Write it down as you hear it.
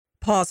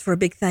pause for a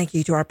big thank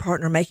you to our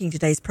partner making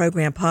today's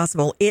program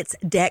possible. It's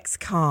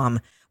Dexcom.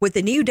 With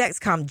the new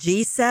Dexcom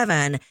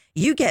G7,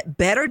 you get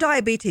better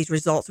diabetes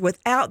results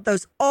without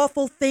those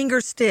awful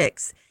finger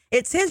sticks.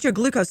 It sends your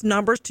glucose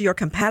numbers to your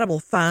compatible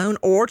phone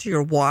or to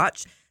your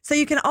watch, so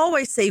you can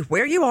always see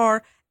where you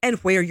are and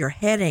where you're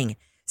heading.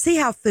 See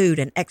how food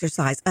and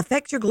exercise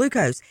affect your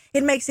glucose.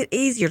 It makes it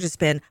easier to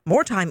spend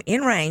more time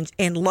in range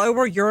and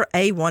lower your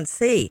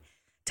A1C.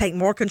 Take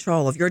more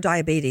control of your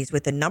diabetes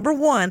with the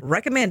 #1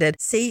 recommended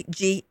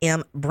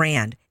CGM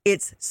brand.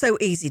 It's so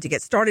easy to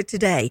get started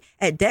today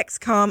at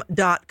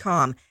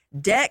Dexcom.com.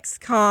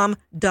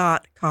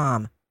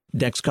 Dexcom.com.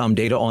 Dexcom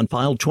data on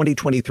file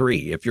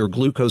 2023. If your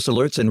glucose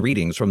alerts and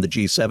readings from the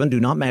G7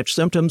 do not match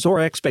symptoms or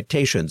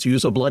expectations,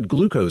 use a blood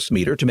glucose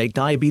meter to make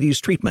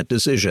diabetes treatment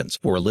decisions.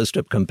 For a list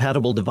of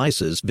compatible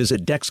devices,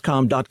 visit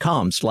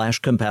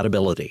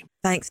Dexcom.com/compatibility.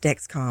 Thanks,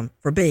 Dexcom,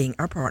 for being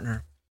our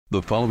partner.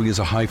 The following is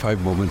a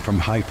high-five moment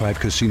from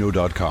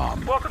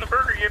highfivecasino.com. Welcome to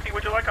Burger Yippee.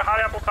 Would you like a hot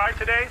apple pie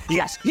today?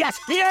 Yes, yeah,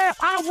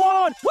 I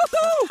won!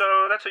 Woohoo!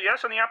 So that's a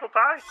yes on the apple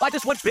pie? I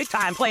just went big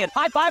time playing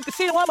High Five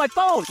Casino on my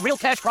phone. Real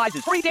cash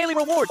prizes, free daily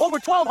rewards, over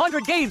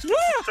 1,200 games. Yeah!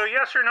 So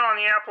yes or no on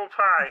the apple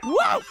pie?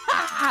 Whoa!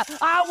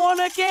 I won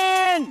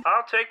again!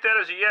 I'll take that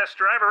as a yes.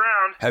 Drive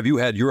around. Have you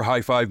had your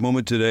high-five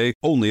moment today?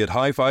 Only at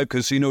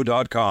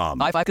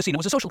highfivecasino.com. High Five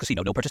Casino is a social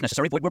casino. No purchase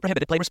necessary. Void where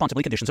prohibited. Play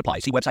responsibly. Conditions apply.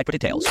 See website for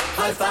details.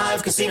 High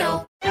Five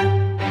Casino.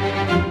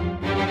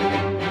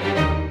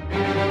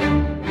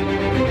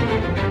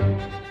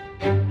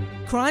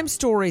 Crime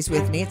Stories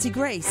with Nancy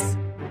Grace.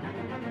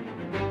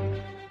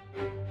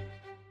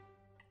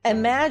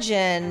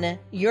 Imagine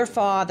your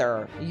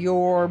father,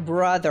 your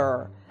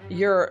brother,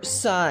 your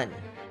son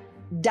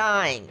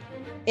dying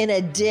in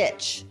a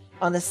ditch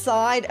on the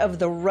side of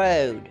the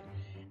road,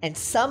 and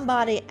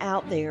somebody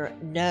out there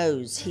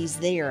knows he's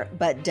there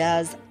but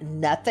does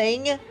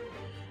nothing.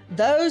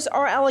 Those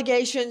are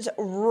allegations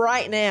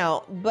right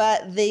now,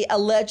 but the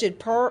alleged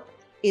perp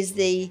is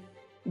the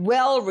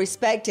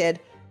well-respected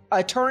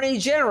Attorney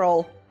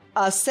General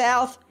of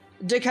South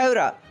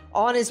Dakota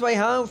on his way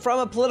home from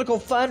a political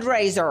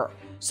fundraiser.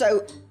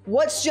 So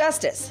what's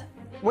justice?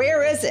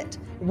 Where is it?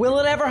 Will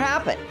it ever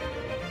happen?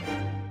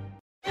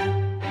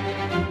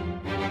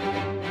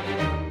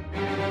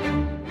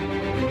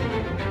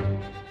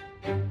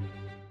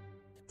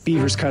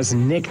 Beaver's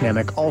cousin Nick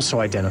Nemec also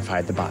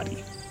identified the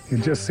body.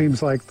 It just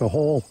seems like the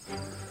whole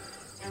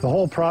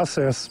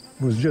process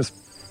was just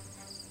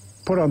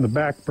put on the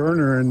back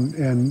burner,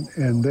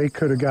 and they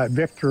could have got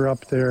Victor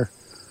up there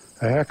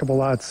a heck of a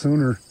lot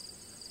sooner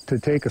to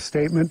take a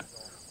statement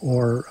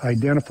or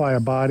identify a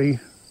body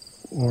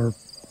or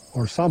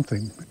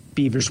something.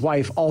 Beaver's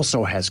wife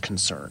also has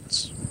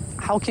concerns.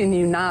 How can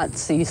you not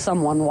see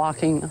someone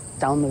walking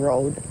down the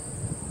road?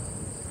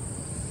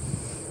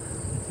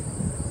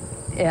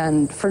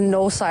 And for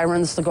no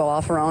sirens to go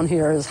off around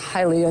here is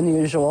highly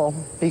unusual,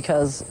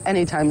 because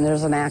anytime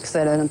there's an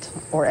accident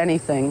or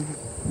anything.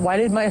 Why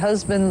did my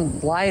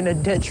husband lie in a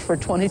ditch for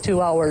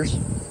 22 hours?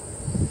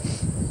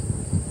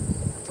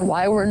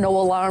 Why were no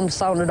alarms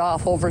sounded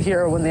off over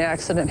here when the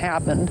accident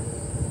happened?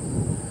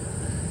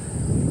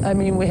 I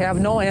mean, we have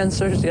no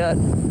answers yet.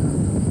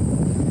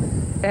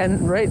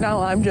 And right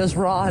now I'm just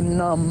raw and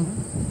numb.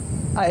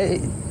 I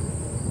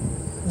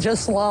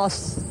just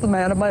lost the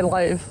man of my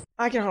life.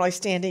 I can hardly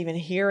stand even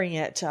hearing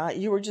it.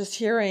 You were just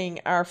hearing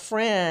our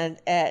friend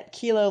at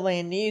Kilo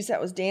Land News,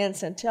 that was Dan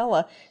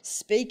Santella,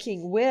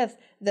 speaking with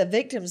the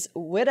victim's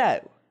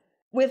widow.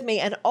 With me,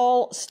 an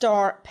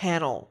all-star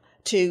panel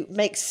to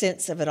make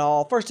sense of it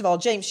all. First of all,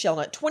 James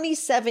Shelnut,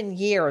 27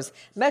 years,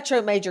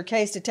 Metro Major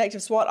Case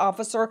Detective SWAT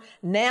Officer,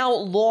 now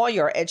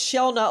lawyer at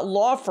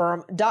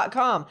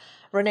ShelnutLawFirm.com.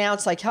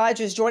 Renowned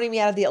psychiatrist joining me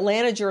out of the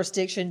Atlanta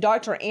jurisdiction,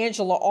 Dr.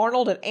 Angela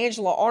Arnold at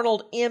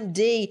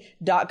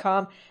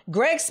AngelaArnoldMD.com.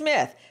 Greg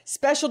Smith,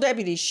 Special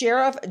Deputy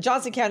Sheriff,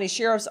 Johnson County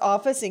Sheriff's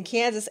Office in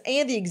Kansas,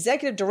 and the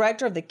Executive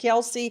Director of the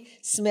Kelsey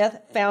Smith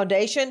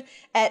Foundation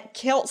at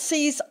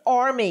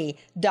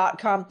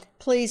Kelsey'sArmy.com.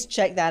 Please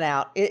check that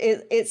out.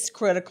 It's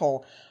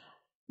critical.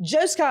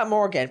 Joe Scott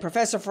Morgan,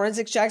 Professor of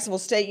Forensics, Jacksonville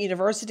State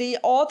University,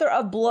 author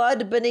of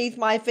Blood Beneath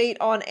My Feet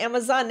on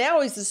Amazon.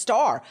 Now he's the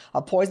star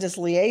of Poisonous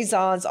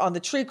Liaisons on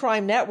the True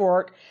Crime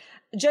Network.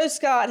 Joe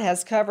Scott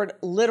has covered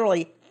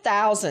literally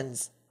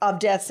thousands of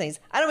death scenes.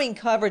 I don't mean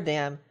covered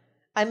them.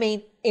 I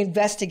mean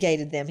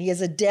investigated them. He is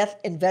a death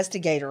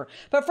investigator.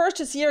 But first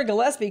to Sierra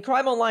Gillespie,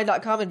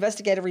 CrimeOnline.com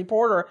investigative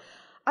reporter.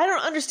 I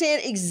don't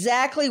understand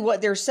exactly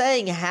what they're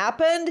saying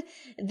happened.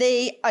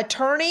 The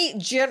Attorney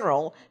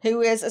General,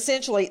 who is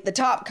essentially the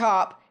top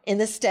cop in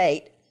the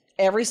state,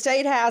 every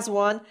state has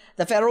one,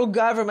 the federal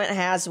government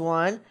has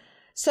one.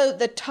 So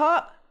the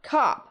top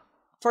cop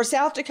for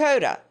South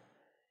Dakota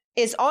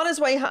is on his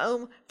way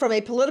home from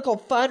a political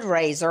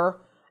fundraiser.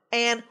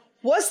 And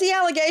what's the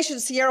allegation,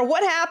 Sierra?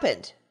 What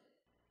happened?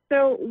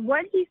 So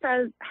what he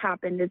says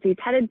happened is he's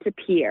headed to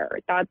Pierre.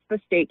 That's the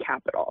state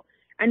capital.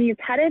 And he's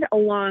headed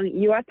along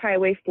U.S.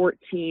 Highway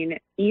 14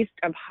 east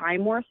of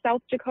Highmore,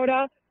 South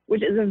Dakota,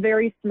 which is a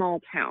very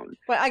small town.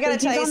 Well, I got to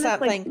tell you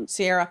something,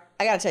 Sierra.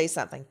 I got to tell you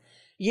something.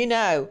 You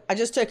know, I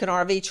just took an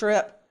RV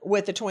trip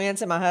with the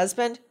twins and my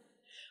husband.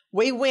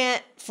 We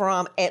went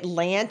from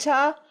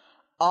Atlanta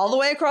all the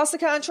way across the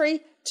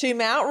country to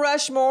Mount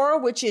Rushmore,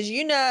 which, as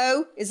you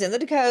know, is in the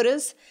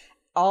Dakotas,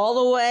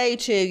 all the way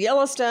to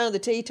Yellowstone, the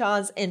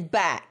Tetons, and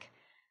back.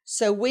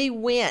 So we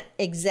went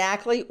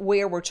exactly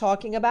where we're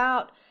talking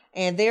about,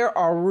 and there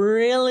are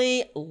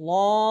really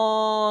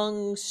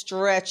long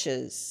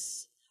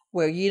stretches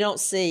where you don't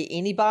see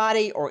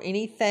anybody or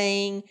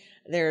anything.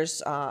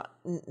 There's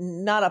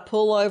not a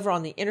pullover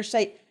on the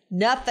interstate,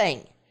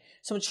 nothing.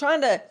 So I'm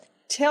trying to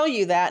tell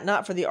you that,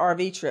 not for the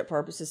RV trip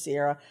purposes,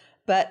 Sierra,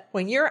 but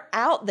when you're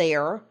out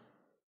there,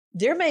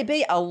 there may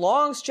be a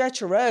long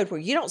stretch of road where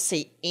you don't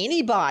see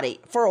anybody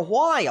for a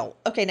while.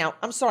 Okay, now,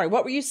 I'm sorry,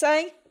 what were you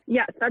saying?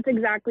 Yes, that's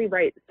exactly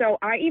right. So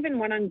I even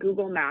went on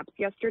Google Maps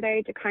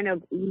yesterday to kind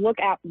of look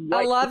at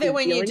what I love it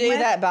when you do with.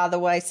 that, by the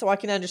way, so I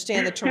can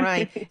understand the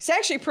terrain. It's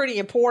actually pretty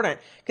important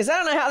because I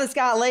don't know how this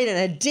guy laid in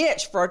a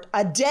ditch for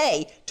a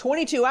day,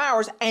 22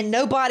 hours, and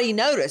nobody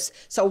noticed.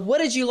 So what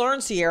did you learn,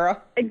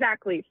 Sierra?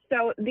 Exactly.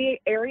 So the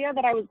area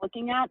that I was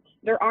looking at,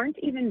 there aren't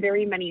even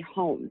very many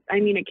homes. I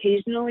mean,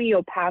 occasionally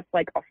you'll pass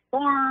like a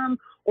farm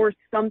or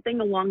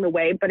something along the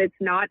way, but it's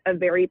not a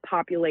very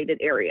populated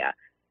area.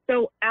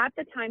 So at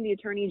the time the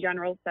Attorney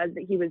General says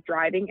that he was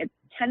driving, it's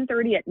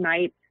 10:30 at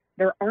night.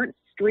 There aren't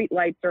street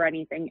lights or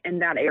anything in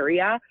that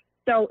area.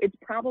 So it's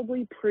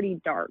probably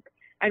pretty dark.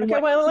 And okay,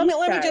 well, let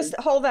me just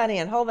hold that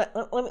in. Let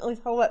me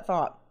hold that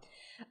thought.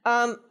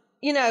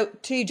 You know,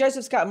 to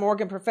Joseph Scott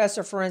Morgan,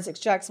 professor of forensics,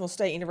 Jacksonville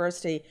State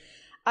University,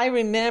 I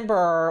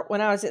remember when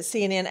I was at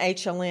CNN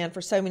HLN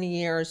for so many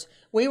years,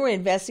 we were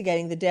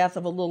investigating the death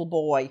of a little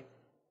boy.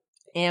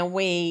 And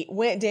we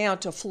went down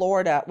to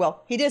Florida.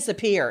 Well, he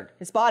disappeared.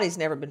 His body's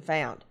never been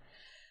found.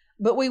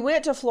 But we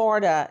went to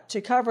Florida to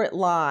cover it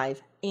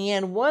live.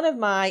 And one of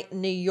my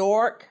New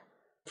York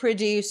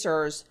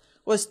producers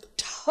was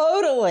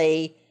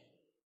totally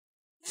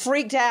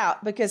freaked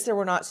out because there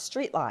were not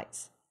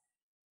streetlights.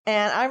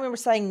 And I remember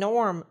saying,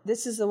 Norm,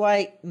 this is the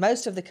way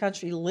most of the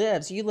country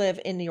lives. You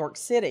live in New York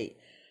City.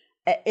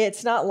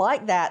 It's not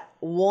like that.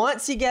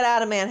 Once you get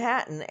out of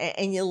Manhattan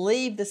and you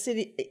leave the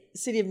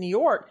city of New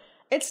York,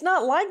 it's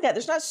not like that.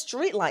 There's not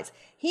street lights.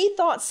 He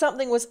thought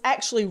something was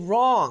actually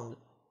wrong.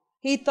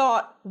 He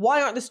thought,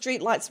 why aren't the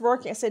street lights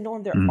working? I said,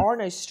 Norm, there are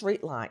no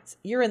street lights.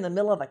 You're in the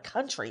middle of the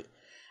country.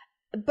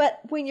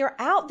 But when you're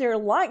out there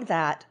like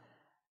that,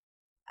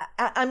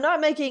 I'm not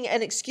making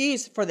an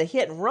excuse for the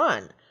hit and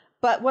run.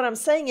 But what I'm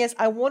saying is,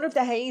 I wonder if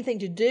that had anything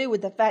to do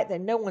with the fact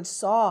that no one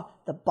saw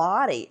the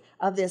body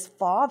of this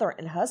father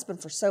and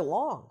husband for so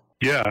long.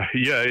 Yeah,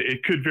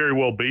 it could very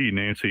well be,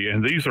 Nancy.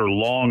 And these are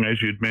long,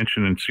 as you'd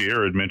mentioned and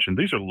Sierra had mentioned,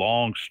 these are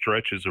long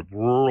stretches of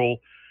rural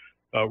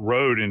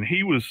road. And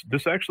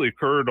this actually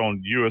occurred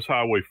on U.S.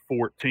 Highway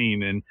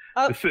 14 and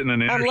it's sitting in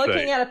an interstate. I'm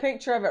looking at a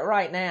picture of it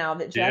right now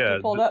that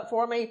Jackie pulled up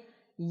for me.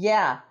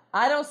 Yeah,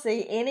 I don't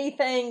see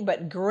anything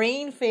but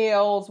green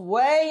fields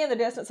way in the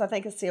distance. I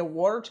think I see a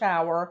water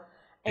tower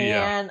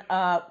and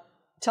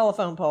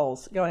telephone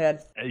poles. Go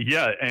ahead.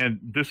 Yeah, and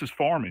this is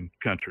farming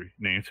country,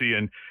 Nancy.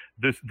 And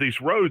these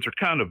roads are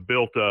kind of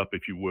built up,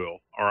 if you will,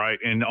 all right?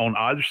 And on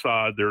either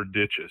side, there are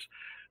ditches.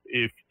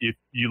 If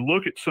you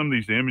look at some of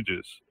these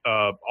images,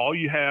 all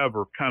you have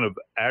are kind of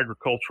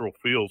agricultural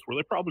fields where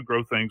they probably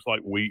grow things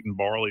like wheat and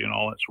barley and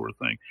all that sort of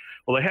thing.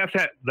 Well, they have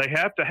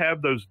to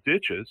have those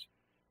ditches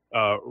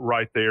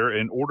right there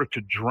in order to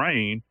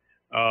drain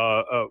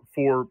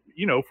for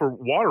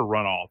water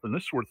runoff and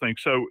this sort of thing.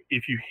 So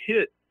if you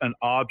hit an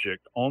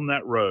object on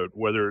that road,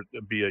 whether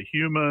it be a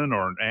human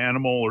or an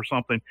animal or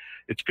something,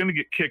 it's going to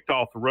get kicked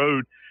off the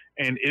road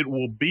and it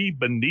will be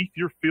beneath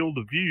your field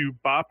of view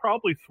by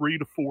probably 3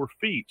 to 4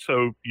 feet.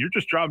 So you're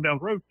just driving down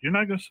the road. You're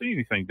not going to see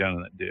anything down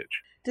in that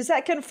ditch. Does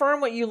that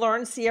confirm what you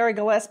learned, Sierra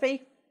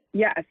Gillespie?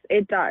 Yes,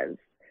 it does.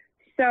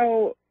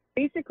 So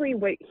basically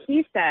what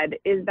he said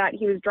is that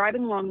he was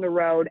driving along the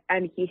road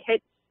and he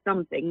hit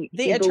something.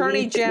 The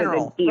Attorney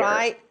General,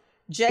 right?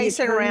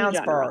 Jason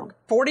Ravnsborg,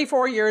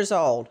 44 years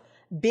old.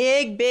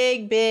 Big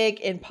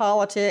in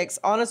politics,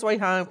 on his way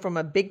home from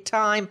a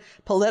big-time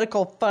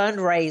political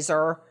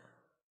fundraiser.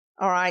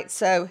 All right,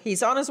 so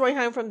he's on his way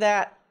home from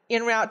that,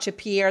 en route to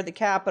Pierre, the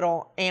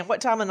capital. And what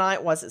time of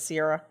night was it,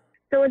 Sierra?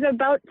 So it was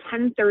about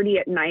 10:30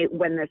 at night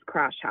when this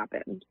crash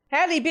happened.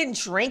 Had he been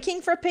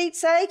drinking, for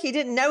Pete's sake? He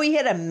didn't know he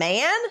hit a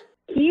man?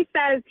 He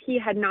says he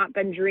had not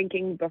been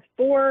drinking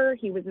before.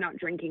 He was not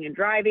drinking and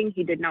driving.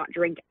 He did not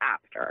drink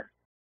after.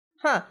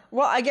 Huh.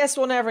 Well, I guess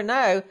we'll never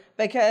know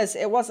because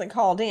it wasn't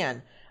called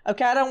in.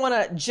 Okay, I don't want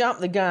to jump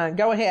the gun.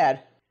 Go ahead.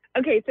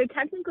 Okay, so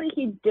technically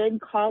he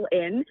did call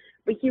in,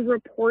 but he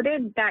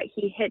reported that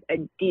he hit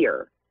a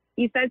deer.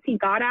 He says he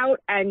got out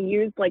and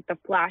used like the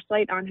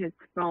flashlight on his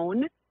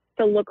phone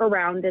to look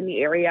around in the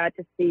area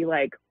to see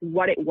like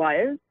what it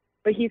was,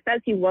 but he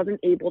says he wasn't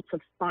able to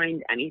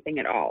find anything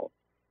at all.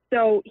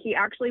 So he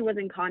actually was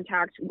in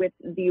contact with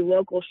the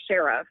local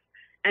sheriff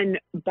and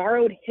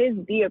borrowed his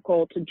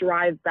vehicle to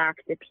drive back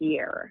to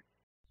Pierre.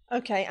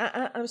 Okay,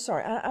 I'm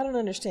sorry. I don't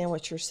understand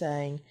what you're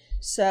saying.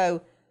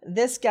 So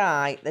this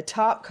guy, the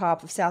top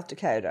cop of South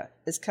Dakota,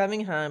 is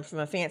coming home from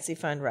a fancy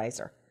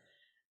fundraiser.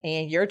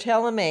 And you're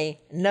telling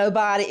me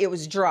it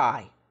was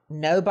dry.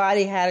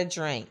 Nobody had a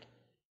drink.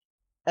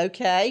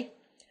 Okay,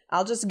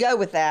 I'll just go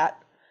with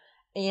that.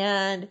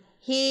 And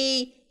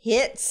he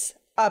hits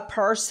a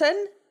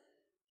person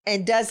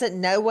and doesn't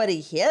know what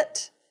he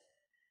hit.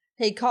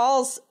 He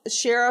calls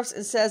sheriffs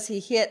and says he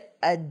hit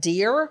a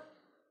deer.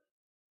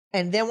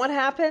 And then what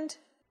happened?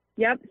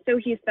 Yep. So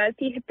he says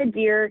he hit the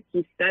deer.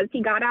 He says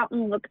he got out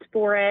and looked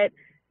for it,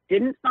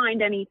 didn't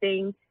find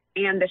anything.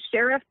 And the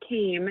sheriff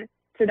came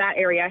to that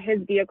area. His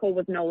vehicle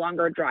was no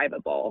longer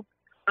drivable.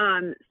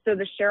 So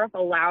the sheriff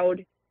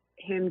allowed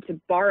him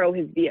to borrow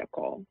his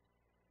vehicle.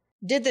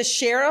 Did the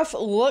sheriff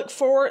look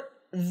for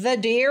the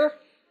deer?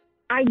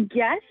 I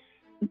guess,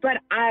 but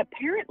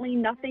apparently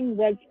nothing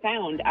was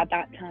found at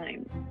that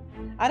time.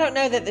 I don't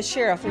know that the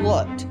sheriff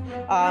looked.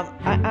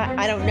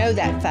 I don't know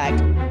that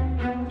fact.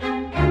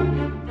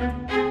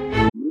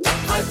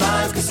 High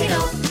Five Casino.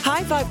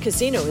 High Five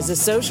Casino is a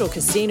social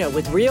casino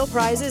with real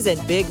prizes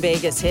and big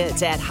Vegas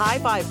hits at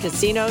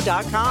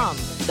highfivecasino.com.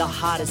 The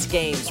hottest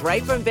games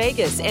right from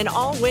Vegas, and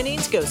all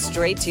winnings go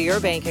straight to your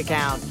bank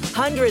account.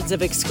 Hundreds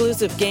of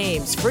exclusive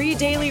games, free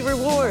daily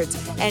rewards,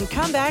 and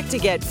come back to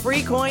get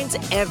free coins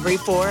every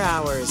 4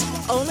 hours.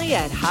 Only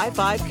at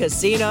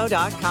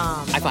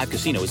highfivecasino.com. High Five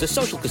Casino is a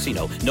social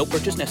casino. No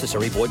purchase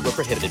necessary. Void where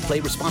prohibited. Play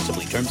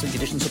responsibly. Terms and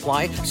conditions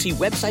apply. See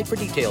website for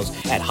details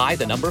at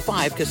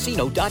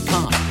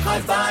high5casino.com.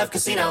 High Five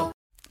Casino.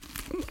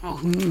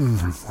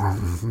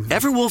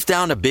 Ever wolfed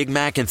down a Big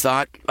Mac and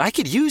thought, I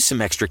could use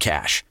some extra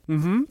cash?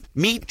 Mm-hmm.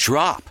 Meet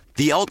Drop,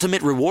 the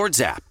ultimate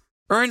rewards app.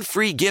 Earn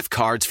free gift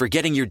cards for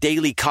getting your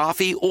daily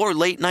coffee or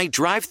late-night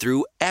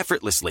drive-thru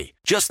effortlessly.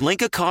 Just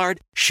link a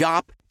card,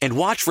 shop, and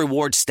watch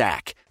rewards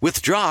stack.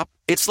 With Drop,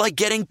 it's like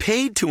getting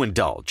paid to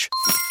indulge.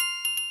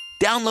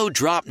 Download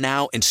Drop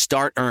now and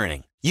start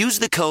earning. Use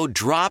the code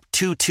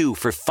DROP22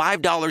 for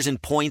 $5 in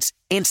points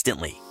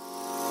instantly.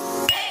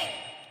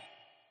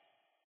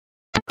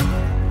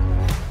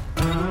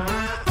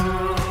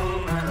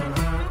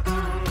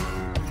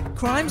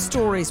 Crime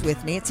Stories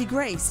with Nancy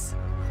Grace.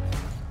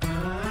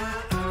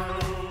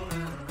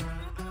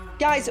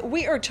 Guys,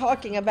 we are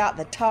talking about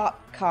the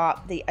top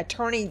cop, the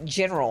Attorney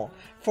General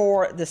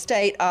for the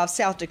state of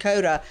South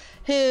Dakota,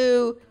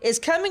 who is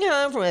coming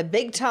home from a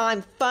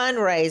big-time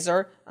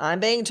fundraiser. I'm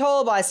being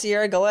told by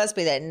Sierra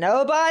Gillespie that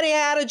nobody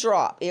had a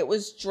drop. It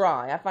was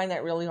dry. I find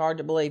that really hard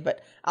to believe,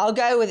 but I'll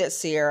go with it,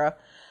 Sierra,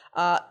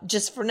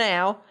 just for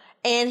now.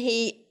 And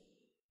he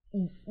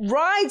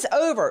rides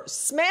over,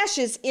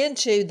 smashes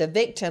into the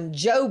victim,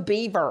 Joe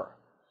Beaver,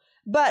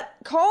 but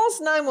calls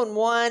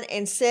 911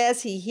 and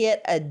says he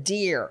hit a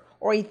deer,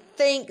 or he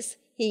thinks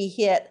he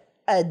hit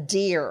a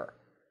deer.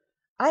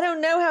 I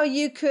don't know how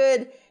you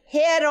could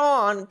head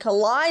on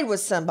collide with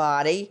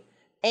somebody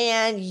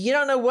and you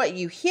don't know what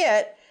you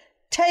hit.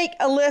 Take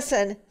a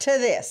listen to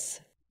this.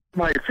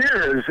 My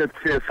fear is that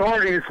the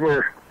authorities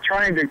were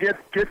trying to get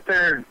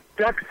their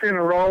ducks in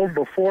a row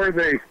before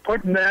they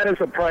put that as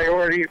a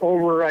priority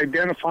over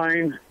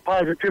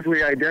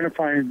positively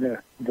identifying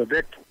the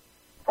victim.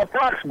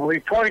 Approximately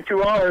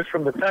 22 hours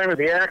from the time of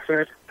the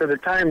accident to the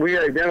time we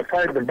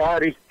identified the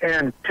body,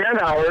 and 10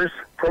 hours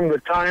from the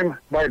time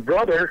my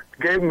brother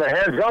gave him a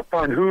heads up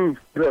on who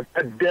the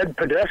dead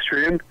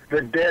pedestrian,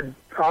 the dead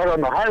out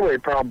on the highway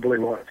probably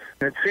was.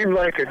 It seemed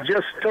like it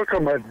just took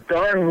them a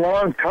darn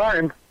long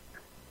time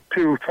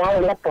to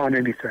follow up on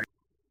anything.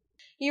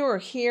 You are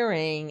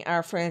hearing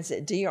our friends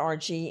at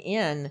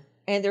DRGN,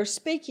 and they're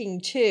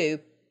speaking to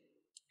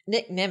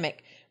Nick Nemec,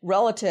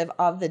 relative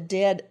of the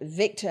dead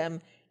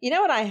victim. You know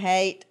what I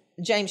hate?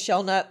 James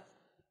Shelnup,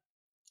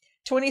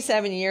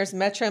 27 years,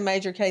 Metro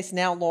Major case,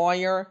 now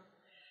lawyer.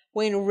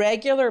 When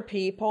regular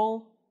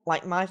people,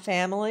 like my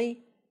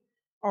family,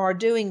 are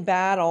doing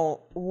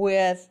battle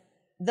with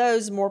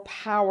those more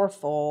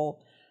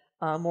powerful,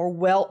 more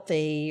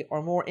wealthy,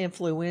 or more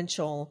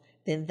influential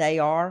than they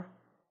are,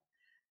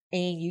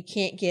 and you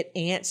can't get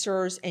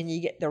answers and you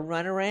get the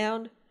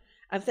runaround.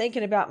 I'm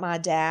thinking about my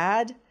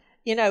dad.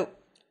 You know,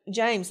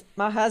 James,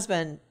 my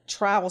husband,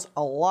 travels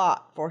a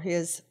lot for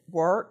his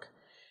work,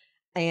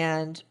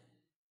 and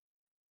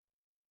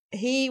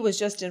he was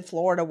just in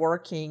Florida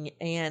working,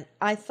 and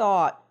I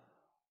thought,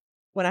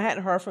 when I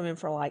hadn't heard from him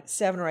for like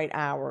 7 or 8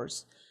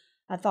 hours,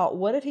 I thought,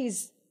 what if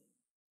he's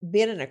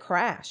been in a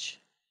crash?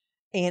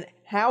 And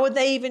how would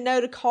they even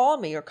know to call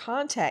me or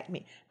contact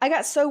me? I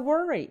got so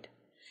worried.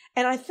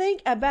 And I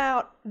think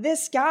about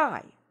this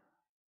guy,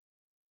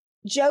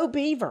 Joe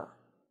Beaver.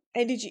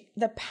 And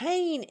the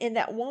pain in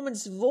that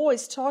woman's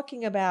voice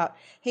talking about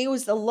he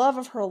was the love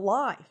of her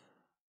life.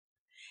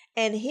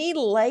 And he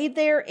laid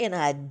there in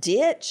a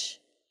ditch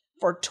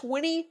for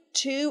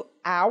 22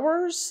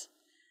 hours.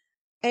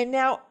 And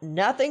now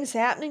nothing's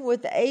happening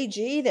with the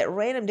AG that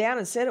ran him down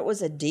and said it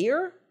was a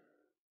deer.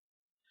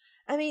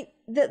 I mean,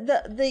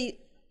 the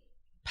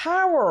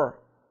power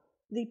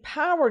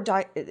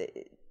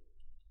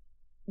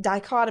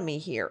dichotomy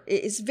here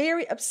is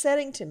very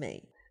upsetting to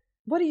me.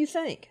 What do you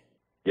think?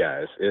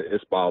 Yeah,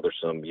 it's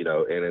bothersome, you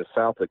know, and in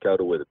South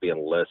Dakota, with it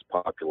being less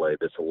populated,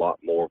 it's a lot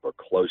more of a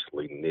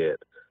closely knit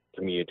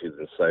community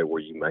than, say,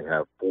 where you may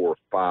have 4 or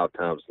 5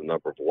 times the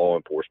number of law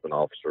enforcement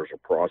officers or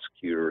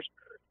prosecutors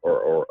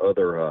or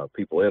other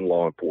people in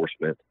law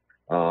enforcement.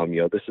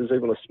 You know, this is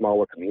even a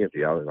smaller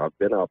community. I've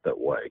been out that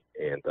way,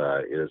 and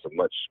it is a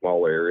much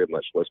smaller area,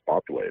 much less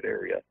populated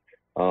area.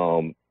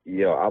 You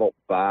know, I don't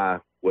buy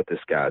what this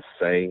guy's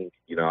saying.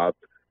 You know,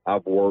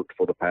 I've worked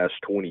for the past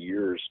 20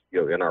 years, you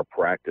know, in our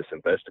practice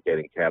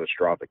investigating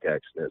catastrophic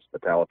accidents,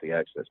 fatality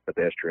accidents,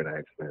 pedestrian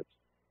accidents.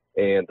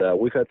 And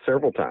we've had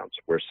several times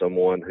where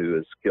someone who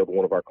has killed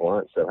one of our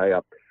clients said, hey, I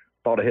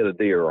thought I hit a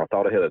deer, or I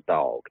thought I hit a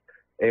dog.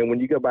 And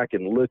when you go back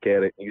and look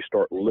at it, and you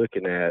start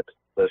looking at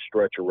the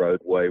stretch of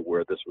roadway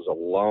where this was a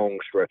long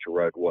stretch of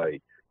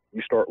roadway,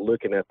 you start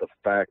looking at the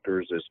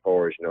factors as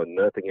far as, you know,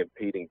 nothing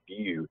impeding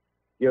view.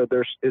 You know,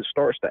 it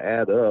starts to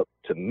add up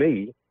to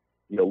me,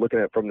 you know, looking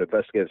at it from an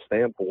investigative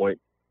standpoint,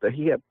 that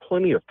he had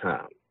plenty of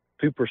time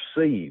to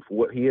perceive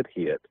what he had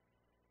hit.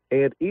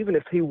 And even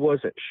if he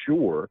wasn't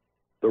sure,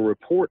 the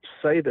reports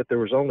say that there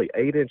was only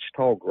 8-inch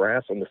tall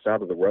grass on the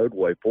side of the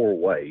roadway 4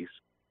 ways.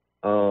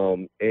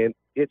 And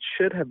it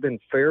should have been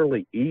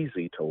fairly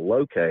easy to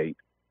locate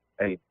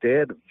a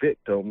dead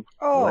victim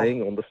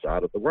laying on the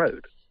side of the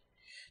road.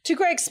 To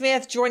Greg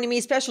Smith, joining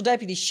me, Special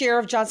Deputy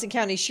Sheriff, Johnson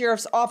County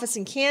Sheriff's Office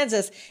in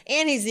Kansas,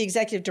 and he's the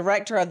Executive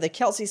Director of the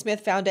Kelsey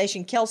Smith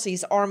Foundation,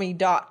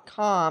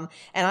 Kelsey'sArmy.com.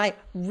 And I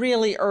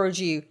really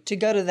urge you to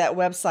go to that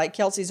website,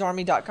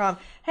 Kelsey'sArmy.com.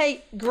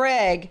 Hey,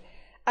 Greg,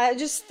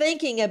 just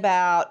thinking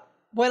about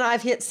when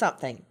I've hit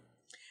something,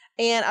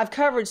 and I've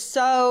covered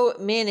so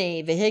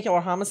many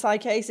vehicular homicide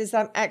cases,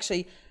 I'm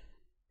actually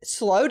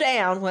slow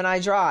down when I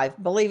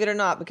drive, believe it or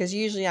not, because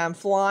usually I'm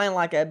flying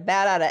like a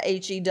bat out of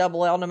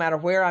HELL no matter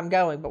where I'm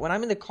going. But when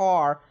I'm in the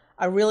car,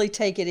 I really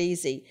take it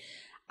easy.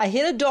 I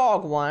hit a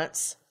dog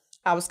once.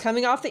 I was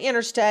coming off the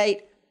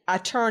interstate. I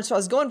turned, so I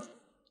was going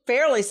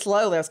fairly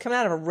slowly. I was coming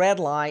out of a red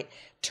light,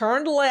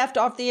 turned left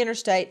off the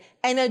interstate,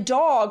 and a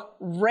dog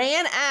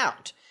ran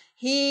out.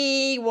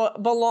 He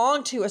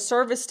belonged to a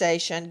service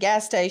station,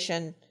 gas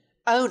station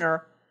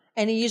owner,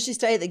 and he usually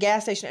stayed at the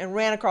gas station, and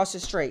ran across the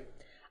street.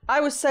 I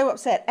was so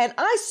upset, and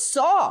I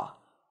saw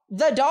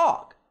the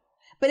dog,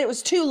 but it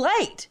was too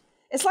late.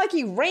 It's like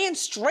he ran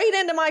straight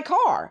into my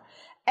car,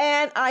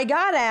 and I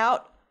got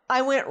out.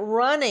 I went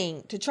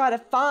running to try to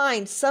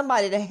find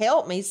somebody to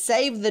help me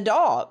save the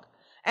dog,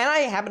 and I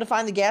happened to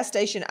find the gas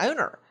station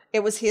owner.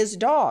 It was his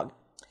dog.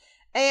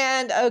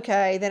 And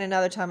okay, then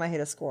another time I hit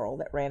a squirrel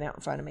that ran out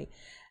in front of me.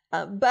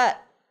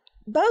 But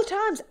both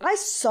times I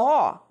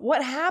saw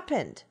what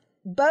happened.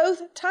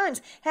 Both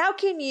times. How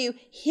can you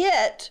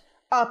hit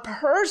a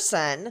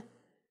person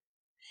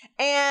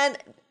and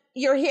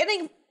you're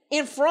hitting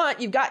in front,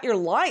 you've got your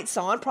lights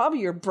on, probably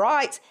your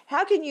brights.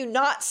 How can you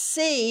not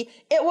see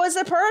it was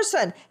a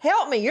person?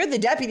 Help me. You're the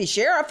deputy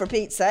sheriff, for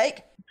Pete's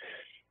sake.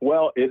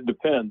 Well, it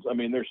depends. I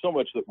mean, there's so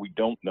much that we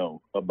don't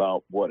know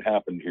about what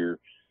happened here.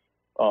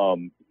 I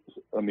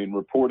mean,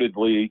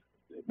 reportedly,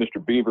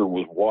 Mr. Beaver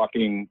was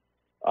walking.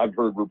 I've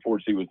heard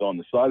reports he was on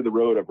the side of the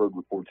road. I've heard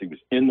reports he was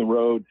in the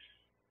road.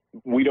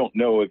 We don't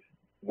know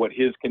what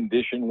his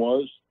condition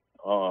was.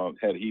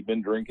 Had he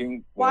been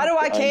drinking? Why do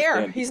I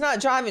care? He's not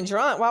driving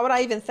drunk. Why would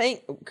I even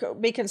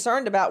be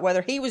concerned about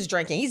whether he was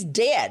drinking? He's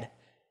dead.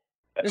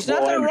 There's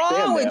nothing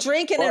wrong with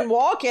drinking and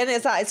walking,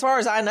 as far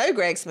as I know,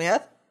 Greg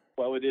Smith.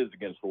 Well, it is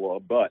against the law,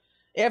 but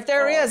if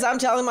there is, I'm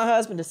telling my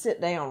husband to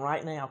sit down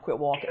right now. Quit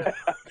walking.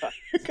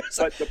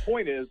 But the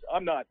point is,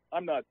 I'm not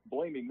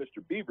blaming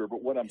Mr. Beaver,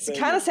 but what I'm saying,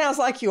 it kind of sounds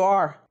like you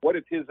are. What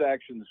if his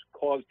actions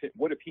caused him?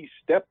 What if he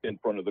stepped in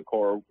front of the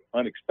car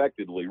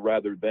unexpectedly,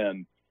 rather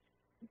than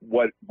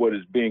what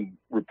is being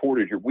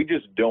reported here? We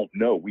just don't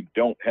know. We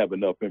don't have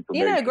enough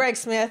information. You know, Greg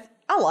Smith,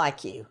 I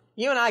like you.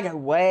 You and I go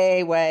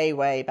way, way,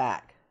 way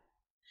back.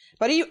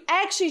 But are you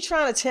actually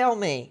trying to tell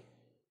me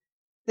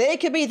that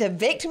it could be the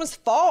victim's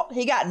fault?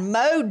 He got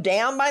mowed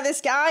down by this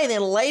guy and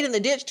then laid in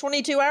the ditch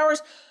 22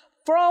 hours?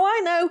 For all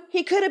I know,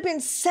 he could have been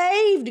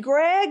saved,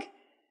 Greg.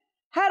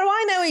 How do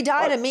I know he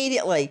died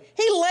immediately?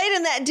 He laid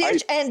in that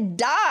ditch and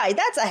died.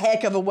 That's a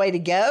heck of a way to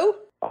go.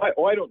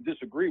 I don't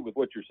disagree with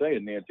what you're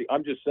saying, Nancy.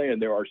 I'm just saying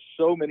there are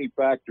so many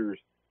factors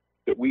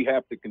that we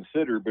have to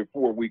consider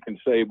before we can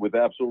say with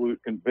absolute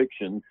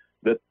conviction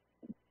that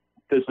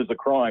this is a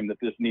crime, that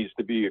this needs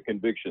to be a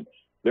conviction.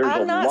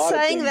 I'm not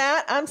saying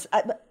that.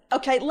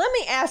 Okay, let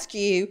me ask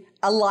you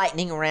a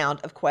lightning round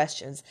of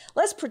questions.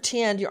 Let's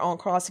pretend you're on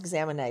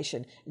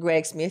cross-examination.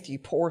 Greg Smith, you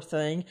poor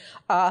thing.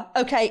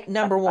 Okay,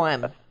 number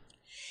one.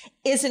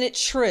 Isn't it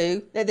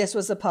true that this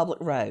was a public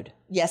road?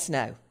 Yes,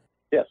 no?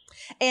 Yes.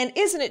 And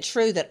isn't it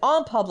true that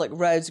on public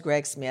roads,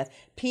 Greg Smith,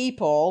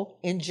 people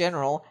in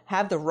general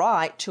have the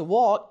right to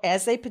walk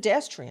as a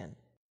pedestrian?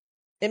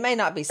 It may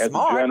not be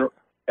smart.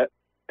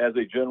 As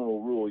a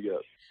general rule,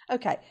 yes.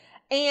 Okay.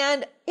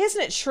 And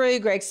isn't it true,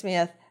 Greg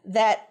Smith,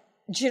 that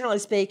generally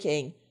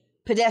speaking,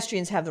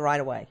 pedestrians have the right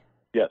of way?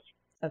 Yes.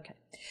 Okay.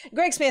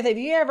 Greg Smith, have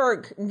you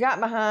ever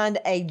got behind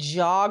a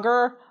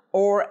jogger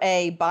or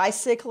a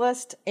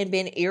bicyclist and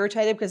being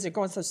irritated because they're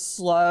going so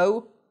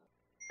slow?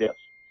 Yes.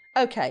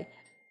 Okay.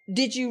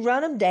 Did you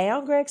run them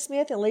down, Greg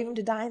Smith, and leave them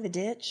to die in the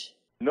ditch?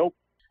 Nope.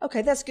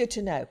 Okay, that's good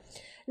to know.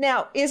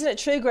 Now, isn't it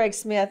true, Greg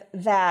Smith,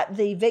 that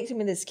the victim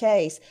in this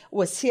case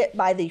was hit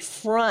by the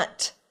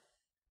front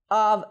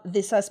of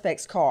the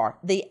suspect's car,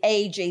 the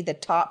AG, the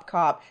top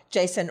cop,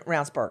 Jason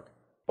Rounsberg?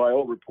 By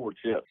all reports,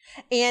 yes.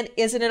 And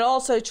isn't it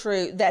also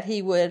true that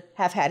he would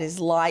have had his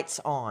lights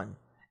on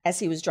as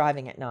he was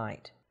driving at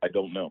night? I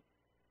don't know.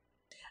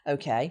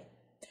 Okay.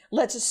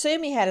 Let's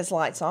assume he had his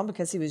lights on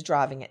because he was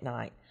driving at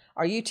night.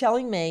 Are you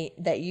telling me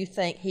that you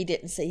think he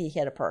didn't see he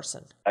hit a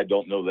person? I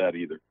don't know that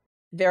either.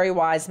 Very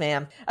wise,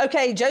 ma'am.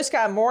 Okay, Joe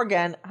Scott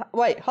Morgan.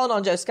 Wait, hold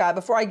on, Joe Scott.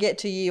 Before I get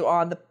to you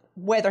on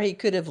whether he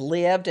could have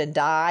lived and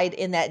died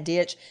in that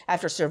ditch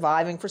after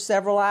surviving for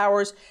several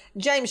hours,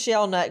 James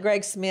Shelnut,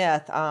 Greg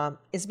Smith,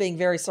 is being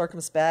very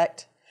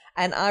circumspect,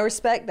 and I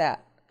respect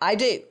that. I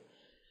do.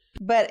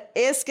 But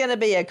it's going to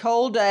be a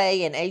cold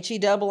day in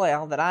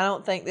HELL that I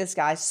don't think this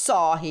guy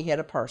saw he hit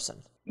a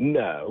person.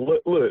 No,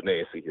 look,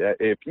 Nancy,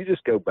 if you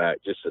just go back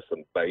just to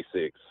some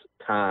basics,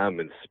 time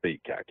and speed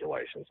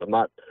calculations. I'm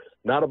not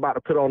about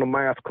to put on a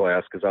math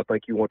class because I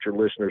think you want your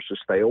listeners to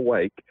stay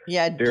awake.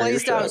 Yeah,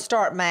 please don't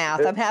start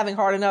math. I'm having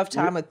hard enough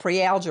time with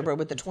pre-algebra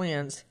with the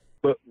twins.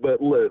 But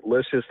look,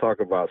 let's just talk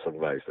about some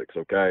basics,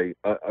 okay?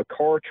 A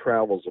car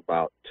travels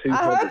about 200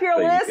 feet. I hope you're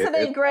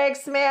listening, Greg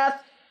Smith.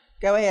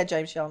 Go ahead,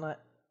 James Shelnut.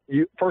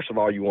 First of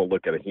all, you want to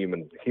look at a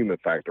human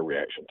factor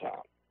reaction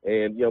time.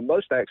 And,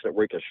 most accident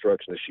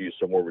reconstructionists use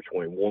somewhere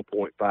between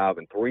 1.5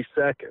 and 3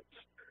 seconds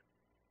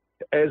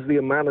as the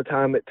amount of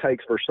time it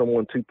takes for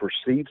someone to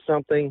perceive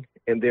something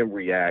and then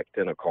react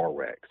in a car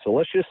wreck. So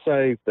let's just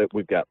say that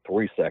we've got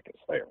 3 seconds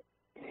there.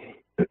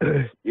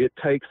 It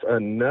takes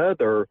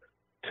another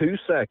 2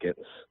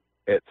 seconds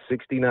at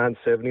 69,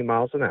 70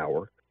 miles an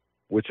hour,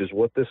 which is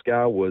what this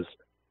guy was,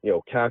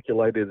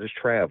 calculated as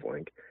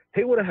traveling.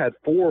 He would have had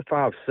 4 or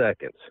 5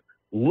 seconds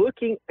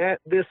looking at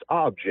this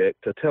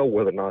object to tell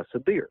whether or not it's a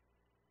deer.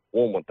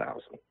 1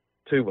 1,000,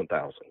 2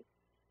 1,000,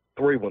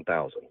 3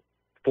 1,000,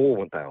 4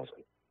 1,000,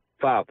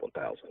 5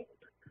 1,000.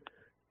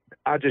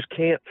 I just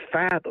can't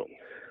fathom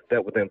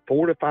that within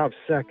 4 to 5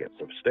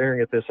 seconds of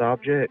staring at this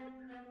object,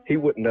 he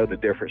wouldn't know the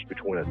difference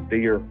between a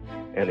deer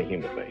and a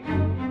human being.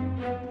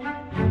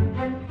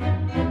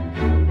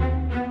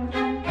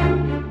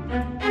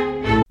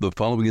 The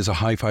following is a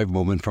high five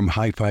moment from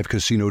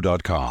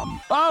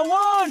highfivecasino.com. I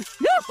won!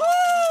 Yahoo!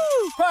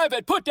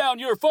 Private, put down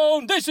your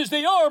phone. This is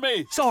the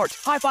Army. Sarge,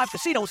 High Five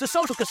Casino is a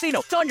social casino.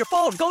 It's on your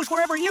phone. Goes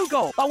wherever you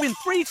go. I win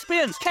free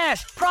spins,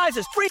 cash,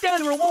 prizes, free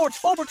daily rewards,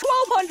 over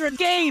 1,200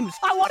 games.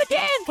 I won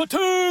again.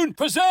 Platoon,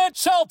 present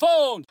cell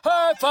phone.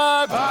 High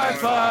Five. High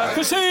Five.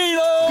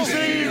 Casino.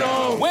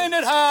 Casino. Win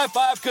at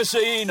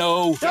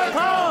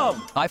highfivecasino.com.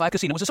 High Five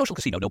Casino is a social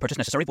casino. No purchase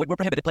necessary. Void where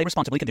prohibited. Play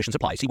responsibly. Conditions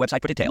apply. See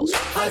website for details.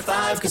 High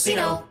Five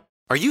Casino.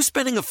 Are you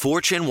spending a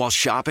fortune while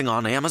shopping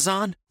on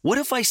Amazon? What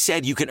if I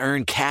said you can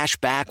earn cash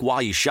back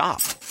while you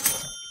shop?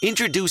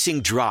 Introducing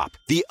Drop,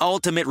 the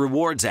ultimate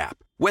rewards app.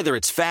 Whether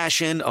it's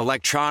fashion,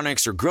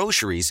 electronics, or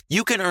groceries,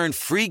 you can earn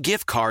free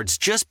gift cards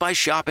just by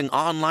shopping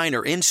online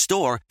or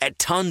in-store at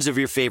tons of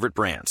your favorite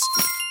brands.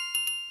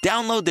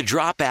 Download the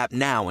Drop app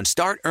now and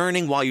start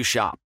earning while you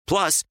shop.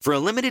 Plus, for a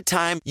limited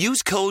time,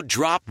 use code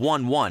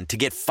DROP11 to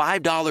get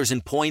 $5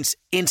 in points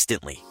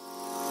instantly.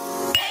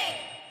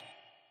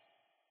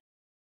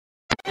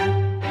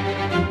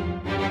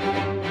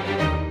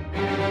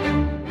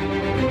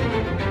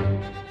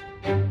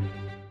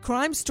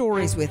 Crime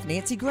Stories with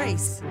Nancy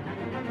Grace.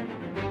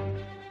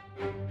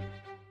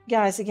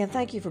 Guys, again,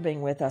 thank you for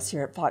being with us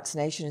here at Fox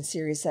Nation and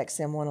Sirius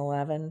XM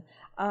 111.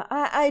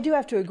 I do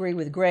have to agree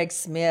with Greg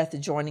Smith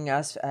joining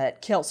us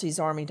at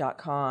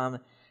Kelsey'sArmy.com.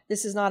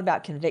 This is not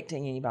about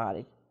convicting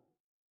anybody.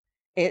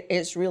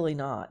 It's really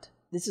not.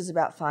 This is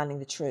about finding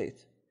the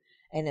truth.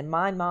 And in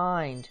my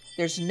mind,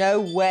 there's no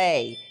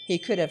way he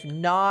could have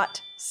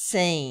not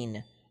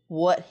seen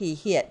what he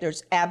hit.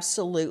 There's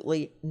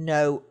absolutely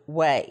no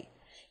way.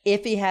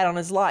 If he had on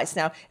his lights.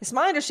 Now, it's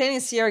my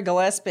understanding Sierra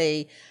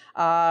Gillespie,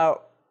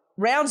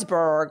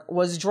 Rounsberg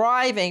was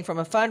driving from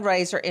a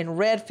fundraiser in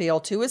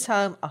Redfield to his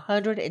home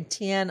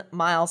 110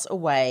 miles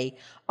away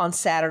on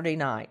Saturday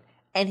night.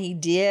 And he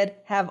did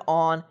have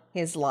on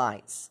his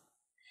lights.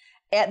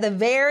 At the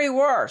very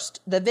worst,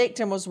 the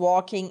victim was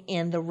walking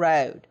in the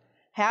road.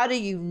 How do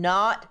you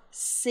not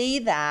see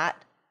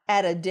that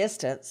at a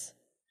distance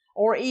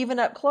or even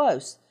up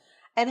close?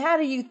 And how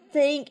do you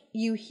think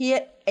you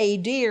hit a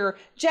deer?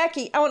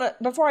 Jackie,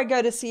 before I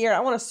go to Sierra, I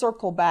want to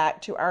circle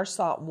back to our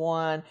SOT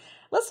 1.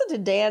 Listen to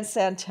Dan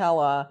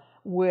Santella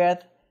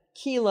with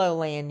Kilo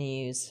Land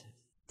News.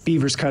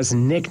 Beaver's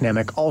cousin Nick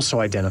Nemec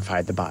also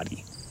identified the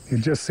body.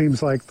 It just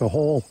seems like the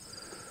whole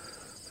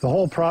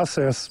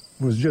process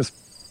was just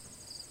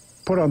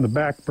put on the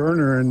back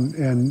burner,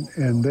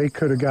 and they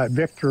could have got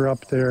Victor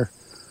up there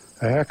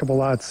a heck of a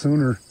lot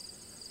sooner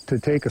to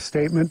take a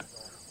statement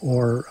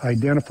or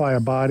identify a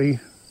body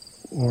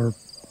or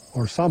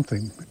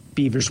something.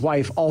 Beaver's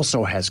wife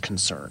also has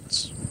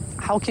concerns.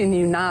 how can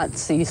you not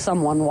see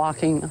someone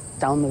walking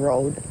down the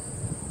road?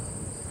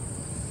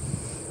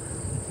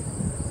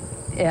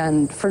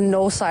 And for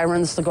no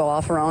sirens to go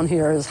off around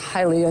here is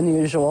highly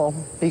unusual,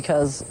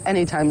 because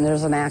anytime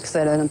there's an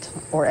accident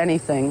or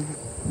anything.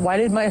 Why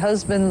did my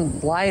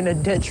husband lie in a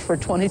ditch for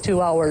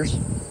 22 hours?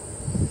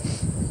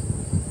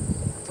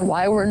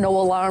 Why were no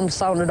alarms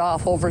sounded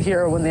off over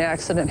here when the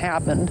accident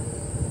happened?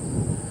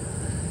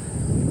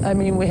 I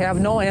mean, we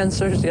have no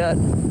answers yet.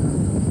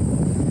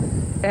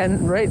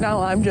 And right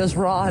now I'm just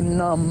raw and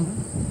numb.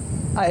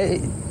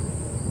 I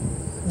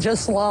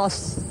just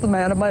lost the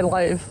man of my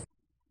life.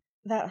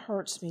 That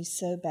hurts me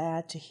so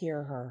bad to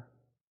hear her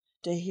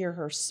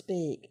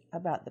speak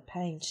about the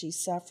pain she's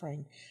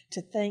suffering, to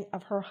think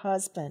of her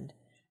husband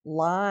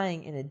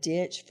lying in a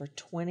ditch for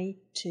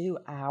 22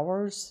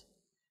 hours.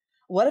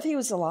 What if he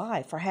was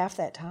alive for half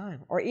that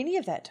time or any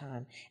of that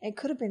time and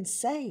could have been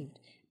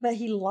saved? But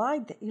he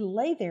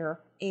lay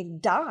there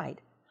and died.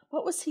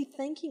 What was he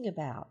thinking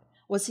about?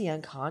 Was he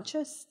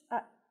unconscious?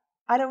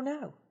 I don't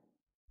know.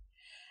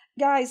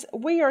 Guys,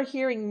 we are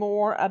hearing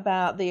more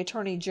about the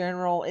Attorney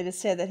General. It is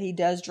said that he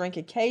does drink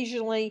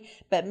occasionally,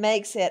 but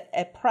makes it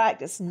a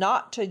practice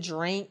not to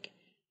drink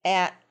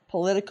at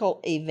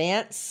political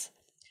events.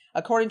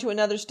 According to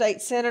another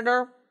state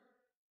senator,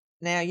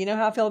 now you know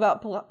how I feel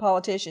about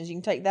politicians. You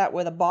can take that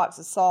with a box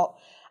of salt.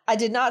 I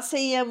did not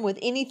see him with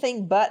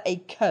anything but a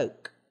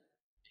Coke.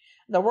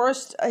 The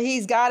worst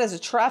he's got is a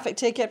traffic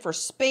ticket for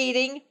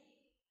speeding,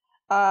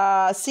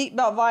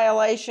 seatbelt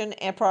violation,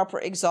 and proper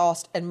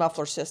exhaust and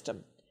muffler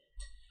system.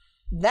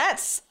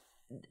 That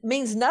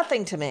means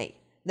nothing to me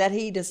that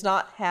he does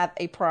not have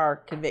a prior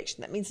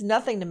conviction. That means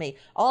nothing to me.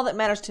 All that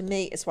matters to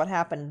me is what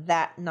happened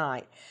that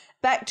night.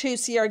 Back to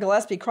Sierra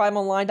Gillespie,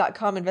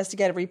 crimeonline.com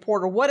investigative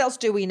reporter. What else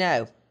do we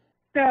know?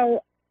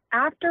 So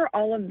after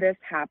all of this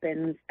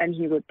happens and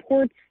he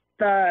reports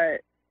the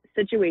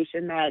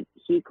situation that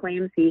he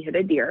claims he hit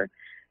a deer,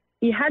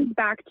 he heads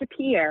back to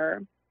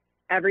Pierre.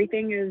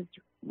 Everything is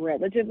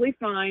relatively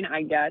fine,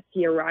 I guess.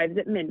 He arrives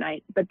at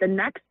midnight. But the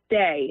next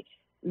day,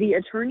 the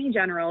Attorney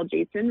General,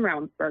 Jason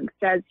Ravnsborg,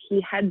 says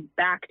he heads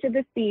back to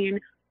the scene,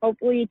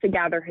 hopefully to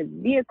gather his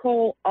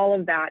vehicle, all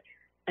of that.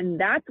 And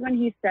that's when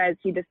he says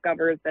he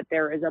discovers that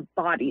there is a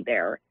body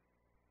there.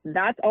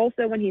 That's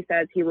also when he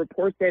says he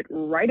reports it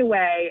right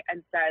away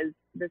and says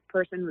this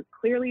person was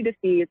clearly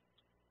deceased.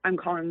 I'm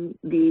calling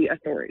the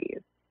authorities.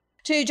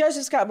 To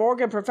Joseph Scott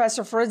Morgan,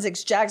 professor of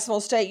forensics,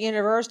 Jacksonville State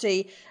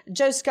University.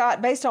 Joe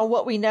Scott, based on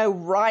what we know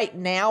right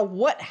now,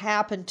 what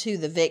happened to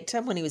the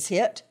victim when he was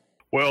hit?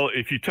 Well,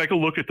 if you take a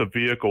look at the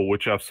vehicle,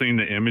 which I've seen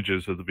the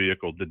images of the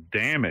vehicle, the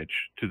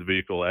damage to the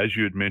vehicle, as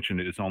you had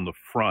mentioned, is on the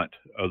front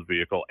of the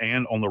vehicle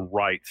and on the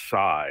right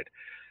side.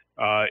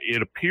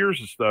 It appears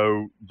as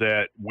though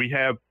that we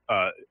have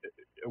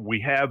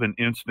an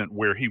incident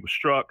where he was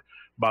struck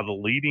by the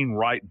leading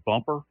right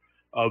bumper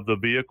of the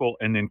vehicle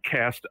and then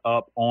cast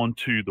up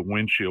onto the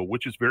windshield,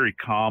 which is very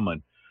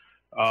common.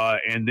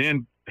 And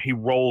then he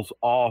rolls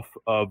off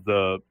of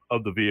the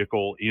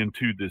vehicle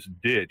into this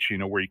ditch,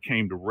 where he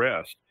came to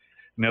rest.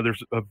 Now,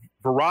 there's a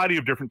variety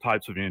of different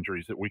types of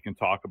injuries that we can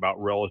talk about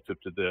relative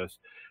to this,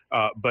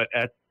 but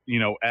at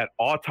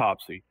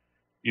autopsy,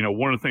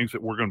 one of the things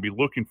that we're going to be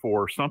looking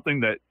for,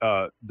 something that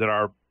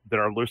our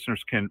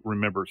listeners can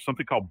remember,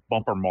 something called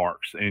bumper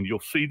marks, and you'll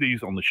see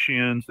these on the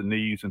shins, the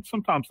knees, and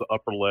sometimes the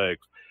upper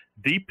legs,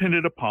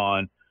 dependent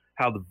upon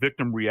how the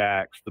victim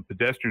reacts, the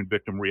pedestrian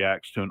victim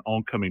reacts to an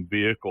oncoming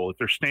vehicle. If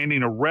they're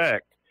standing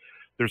erect,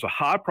 there's a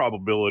high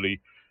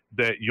probability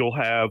that you'll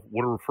have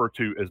what are referred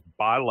to as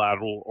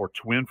bilateral or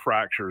twin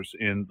fractures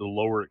in the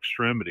lower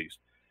extremities.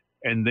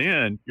 And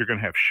then you're going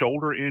to have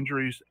shoulder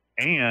injuries,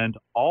 and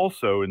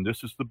also, and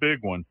this is the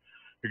big one,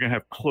 you're going to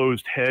have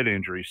closed head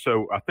injuries.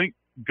 So I think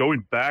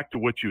going back to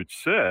what you had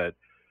said,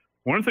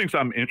 one of the things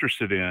I'm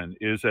interested in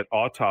is at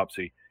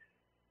autopsy,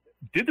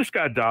 did this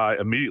guy die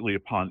immediately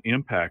upon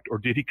impact, or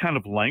did he kind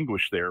of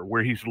languish there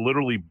where he's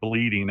literally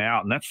bleeding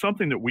out? And that's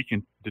something that we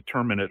can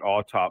determine at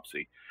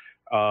autopsy.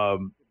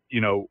 After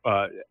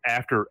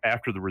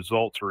the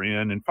results are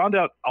in, and find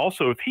out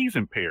also if he's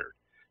impaired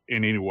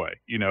in any way.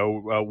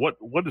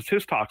 What does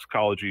his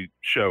toxicology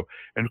show?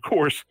 And of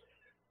course,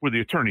 with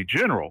the Attorney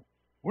General,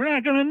 we're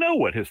not going to know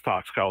what his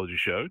toxicology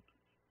showed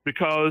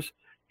because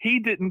he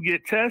didn't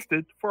get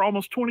tested for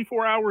almost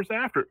 24 hours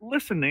after.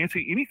 Listen,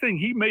 Nancy, anything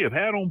he may have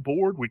had on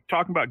board, we're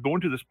talking about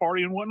going to this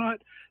party and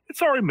whatnot,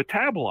 it's already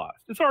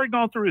metabolized. It's already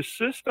gone through his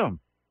system.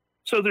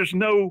 So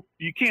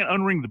you can't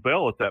unring the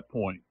bell at that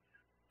point.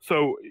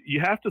 So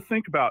you have to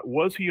think about,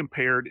 was he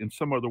impaired in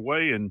some other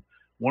way? And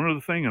one other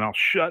thing, and I'll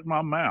shut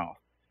my mouth,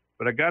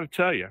 but I got to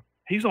tell you,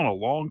 he's on a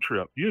long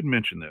trip. You had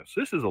mentioned this.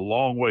 This is a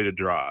long way to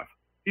drive.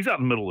 He's out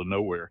in the middle of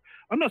nowhere.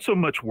 I'm not so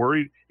much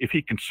worried if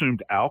he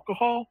consumed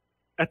alcohol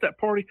at that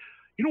party.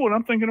 You know what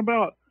I'm thinking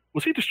about?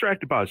 Was he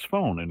distracted by his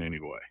phone in any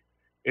way?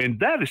 And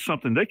that is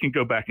something they can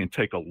go back and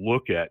take a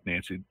look at,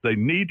 Nancy. They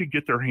need to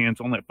get their hands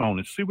on that phone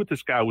and see what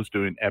this guy was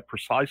doing at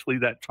precisely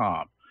that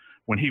time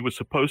when he was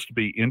supposed to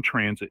be in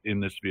transit in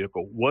this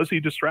vehicle. Was he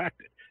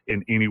distracted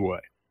in any way?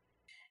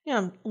 You know,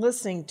 I'm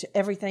listening to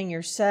everything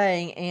you're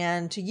saying,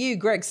 and to you,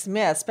 Greg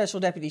Smith, Special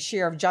Deputy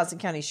Sheriff, Johnson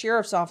County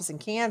Sheriff's Office in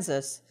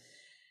Kansas.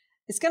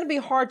 It's going to be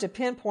hard to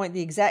pinpoint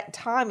the exact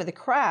time of the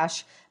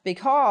crash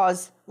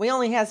because we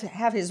only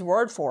have his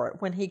word for it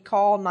when he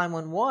called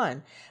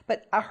 911.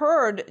 But I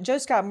heard Joe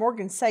Scott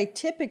Morgan say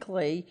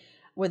typically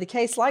with a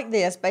case like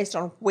this, based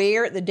on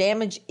where the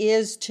damage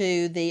is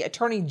to the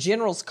Attorney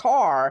General's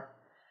car,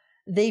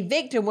 the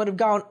victim would have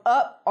gone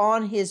up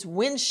on his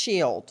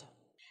windshield.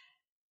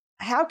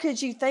 How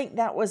could you think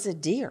that was a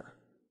deer?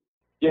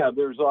 Yeah,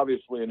 there's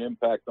obviously an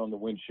impact on the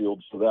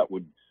windshield, so that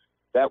would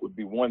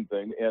be one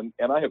thing. And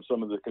I have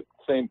some of the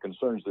same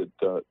concerns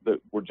that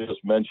were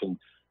just mentioned.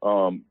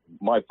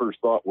 My first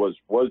thought was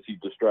he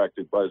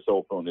distracted by a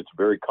cell phone? It's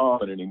very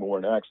common anymore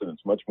in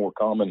accidents, much more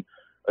common.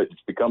 It's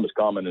become as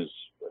common as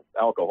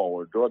alcohol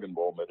or drug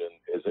involvement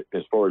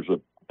as far as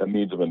a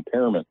means of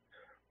impairment.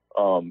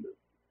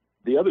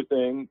 The other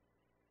thing,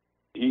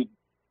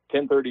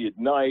 10:30 at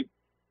night,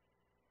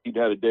 he'd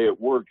had a day at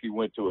work. He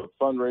went to a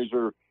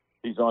fundraiser.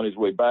 He's on his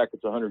way back.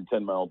 It's a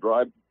 110-mile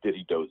drive. Did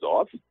he doze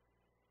off?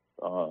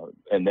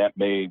 And that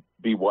may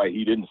be why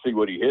he didn't see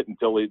what he hit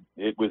until it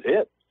was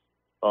hit.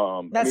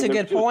 That's a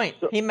good point.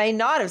 He may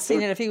not have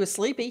seen it if he was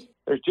sleepy.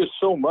 There's just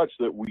so much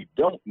that we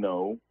don't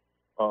know,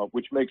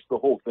 which makes the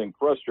whole thing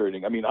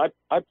frustrating. I mean,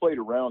 I played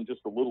around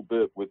just a little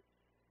bit with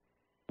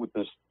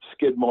the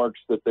skid marks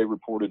that they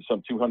reported,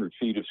 some 200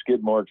 feet of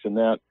skid marks and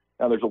that.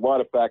 Now, there's a lot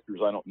of factors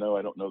I don't know.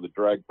 I don't know the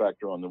drag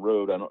factor on the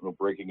road. I don't know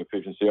braking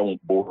efficiency. I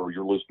won't bore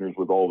your listeners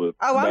with all the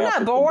Oh, I'm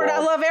not bored. involved.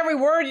 I love every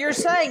word you're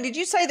saying. Did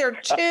you say there are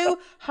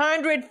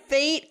 200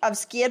 feet of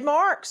skid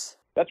marks?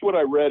 That's what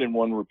I read in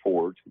one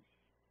report.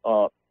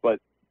 But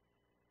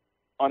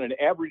on an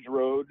average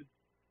road,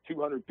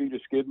 200 feet of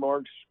skid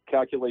marks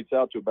calculates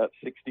out to about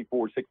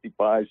 64,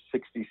 65,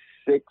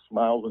 66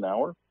 miles an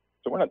hour.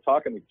 So we're not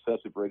talking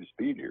excessive rate of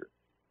speed here.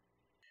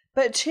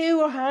 But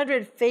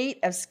 200 feet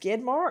of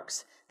skid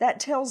marks? That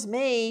tells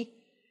me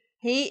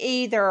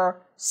he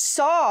either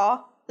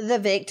saw the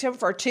victim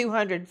for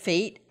 200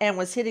 feet and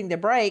was hitting the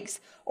brakes,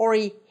 or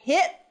he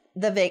hit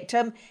the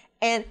victim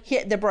and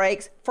hit the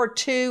brakes for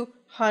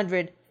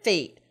 200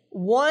 feet.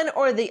 One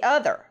or the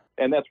other.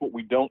 And that's what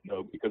we don't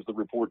know, because the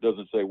report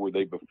doesn't say were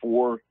they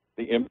before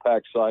the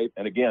impact site.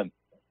 And again,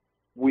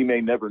 we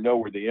may never know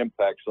where the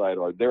impact site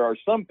are. There are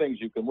some things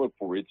you can look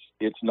for. It's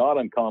not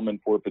uncommon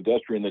for a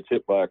pedestrian that's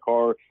hit by a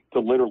car to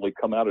literally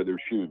come out of their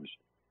shoes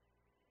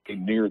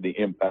near the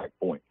impact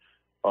point.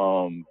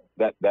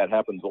 That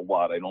happens a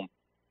lot.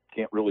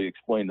 Can't really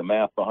explain the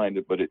math behind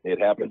it, but it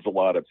happens a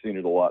lot. I've seen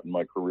it a lot in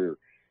my career.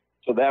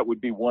 So that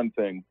would be one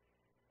thing.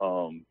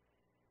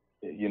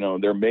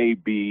 There may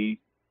be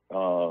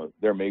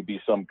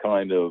some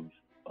kind of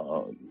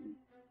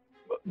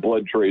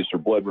blood trace or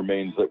blood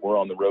remains that were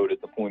on the road at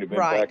the point of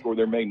impact, right, or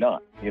there may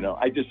not.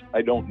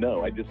 I don't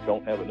know. I just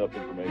don't have enough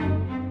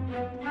information.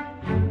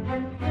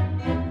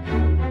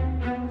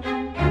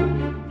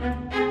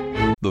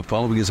 The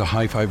following is a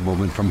high five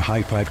moment from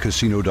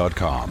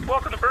highfivecasino.com.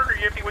 Welcome to Burger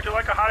Yippee. Would you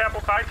like a hot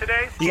apple pie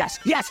today? Yes,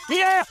 yeah,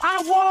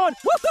 I won!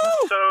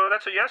 Woohoo! So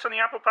that's a yes on the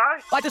apple pie?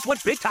 I just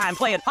went big time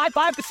playing High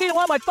Five Casino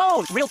on my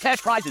phone. Real cash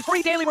prizes,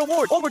 free daily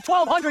rewards, over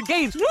 1,200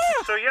 games. Yeah!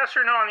 So yes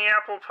or no on the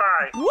apple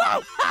pie?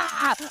 Whoa!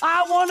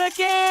 I won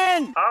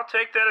again! I'll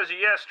take that as a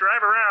yes.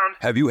 Drive around.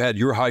 Have you had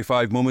your high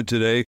five moment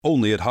today?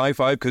 Only at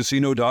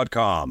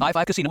highfivecasino.com. High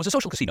Five Casino is a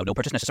social casino. No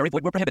purchase necessary.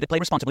 Void where prohibited. Play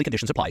responsibly.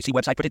 Conditions apply. See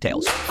website for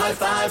details. High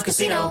Five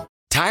Casino.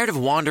 Tired of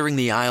wandering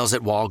the aisles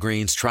at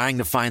Walgreens trying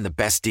to find the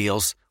best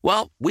deals?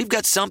 Well, we've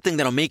got something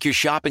that'll make your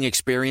shopping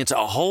experience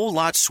a whole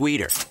lot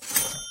sweeter.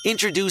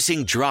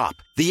 Introducing Drop,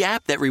 the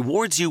app that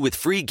rewards you with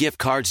free gift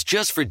cards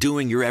just for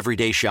doing your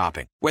everyday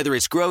shopping. Whether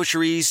it's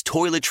groceries,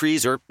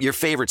 toiletries, or your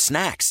favorite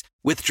snacks.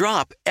 With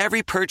Drop,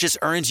 every purchase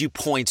earns you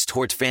points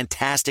towards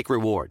fantastic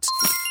rewards.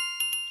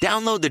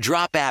 Download the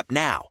Drop app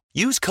now.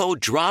 Use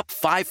code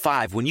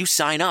DROP55 when you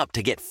sign up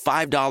to get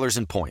 $5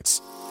 in points.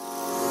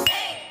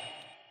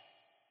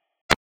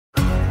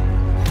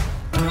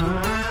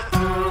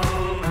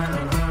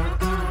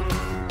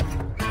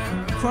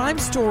 Crime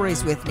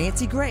Stories with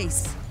Nancy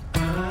Grace.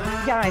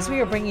 Guys, we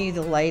are bringing you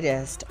the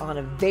latest on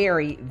a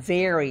very,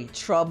 very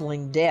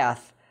troubling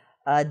death.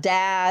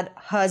 Dad,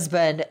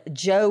 husband,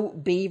 Joe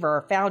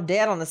Beaver, found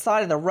dead on the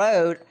side of the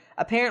road.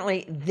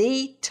 Apparently,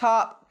 the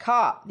top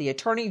cop, the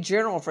Attorney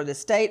General for the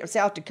state of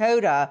South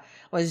Dakota,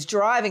 was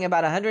driving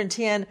about a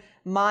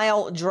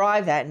 110-mile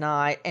drive that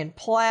night and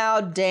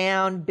plowed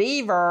down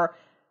Beaver.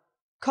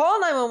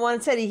 Called 911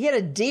 and said he hit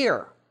a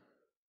deer.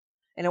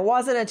 And it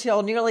wasn't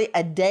until nearly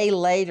a day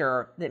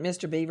later that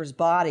Mr. Beaver's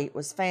body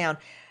was found.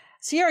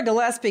 Sierra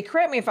Gillespie,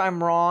 correct me if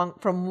I'm wrong,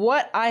 from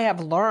what I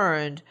have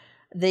learned,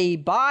 the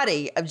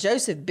body of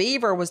Joseph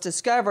Beaver was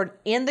discovered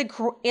in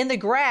the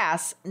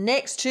grass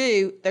next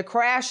to the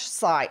crash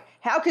site.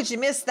 How could you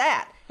miss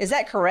that? Is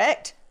that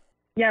correct?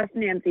 Yes,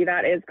 Nancy,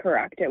 that is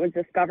correct. It was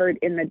discovered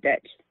in the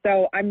ditch.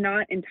 So I'm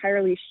not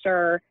entirely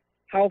sure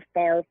how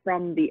far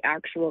from the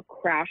actual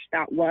crash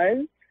that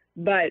was,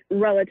 but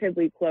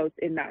relatively close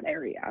in that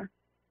area.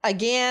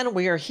 Again,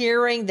 we are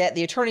hearing that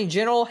the Attorney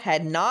General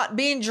had not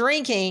been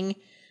drinking,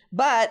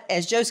 but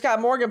as Joe Scott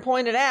Morgan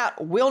pointed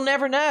out, we'll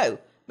never know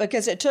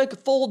because it took a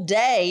full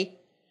day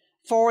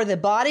for the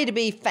body to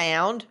be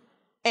found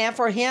and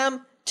for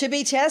him to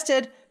be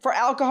tested for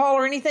alcohol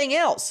or anything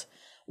else.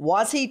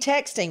 Was he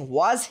texting?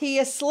 Was he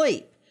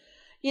asleep?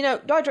 You know,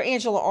 Dr.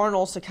 Angela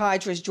Arnold,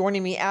 psychiatrist,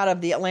 joining me out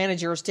of the Atlanta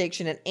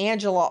jurisdiction at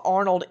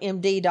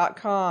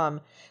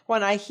AngelaArnoldMD.com.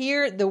 When I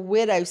hear the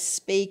widow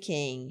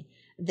speaking,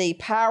 the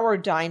power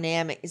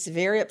dynamic is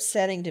very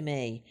upsetting to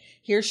me.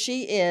 Here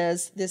she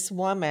is, this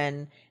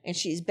woman, and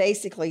she's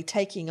basically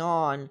taking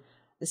on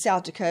the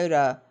South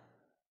Dakota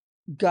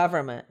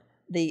government,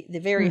 the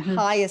very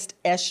highest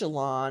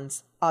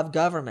echelons of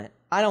government.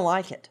 I don't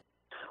like it.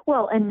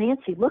 Well, and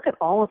Nancy, look at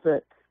all of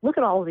the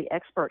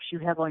experts you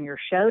have on your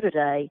show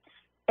today.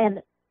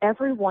 And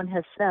everyone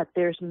has said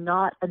there's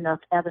not enough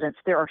evidence.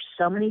 There are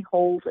so many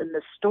holes in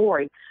this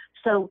story.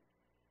 So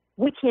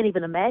we can't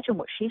even imagine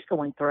what she's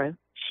going through.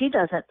 She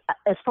doesn't,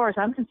 as far as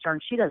I'm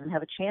concerned, she doesn't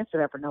have a chance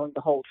of ever knowing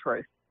the whole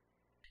truth.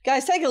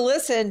 Guys, take a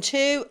listen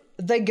to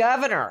the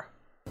governor.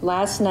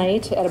 Last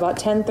night at about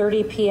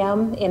 10:30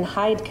 p.m. in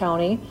Hyde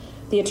County,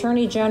 the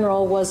Attorney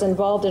General was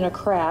involved in a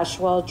crash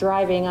while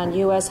driving on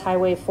U.S.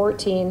 Highway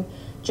 14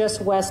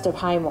 just west of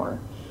Highmore.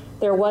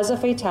 There was a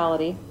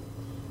fatality,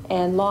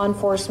 and law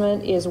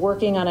enforcement is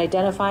working on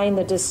identifying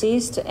the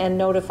deceased and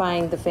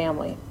notifying the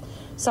family.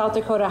 South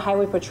Dakota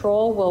Highway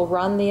Patrol will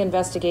run the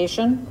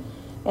investigation,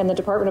 and the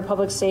Department of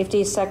Public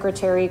Safety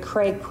Secretary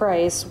Craig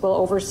Price will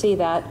oversee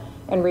that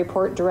and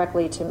report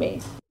directly to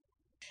me.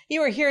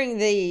 You were hearing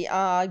the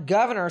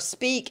governor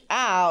speak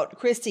out,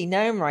 Kristi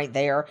Noem right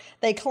there.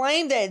 They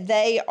claim that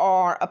they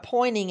are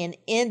appointing an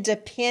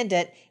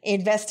independent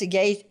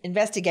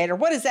investigator.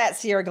 What is that,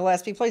 Sierra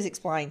Gillespie? Please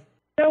explain.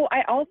 So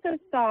I also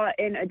saw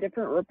in a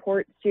different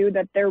report, too,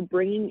 that they're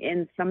bringing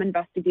in some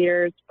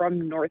investigators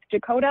from North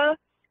Dakota.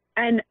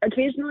 And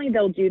occasionally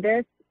they'll do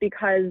this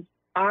because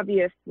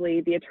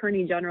obviously the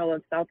Attorney General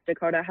of South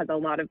Dakota has a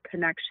lot of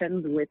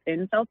connections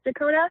within South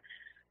Dakota.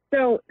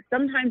 So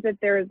sometimes if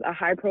there's a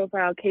high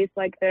profile case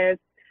like this,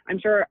 I'm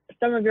sure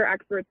some of your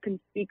experts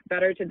can speak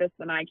better to this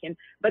than I can,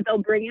 but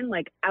they'll bring in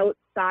like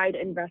outside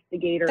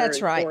investigators.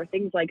 That's right. Or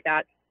things like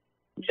that,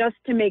 just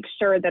to make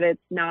sure that it's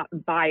not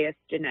biased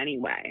in any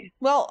way.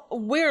 Well,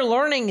 we're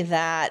learning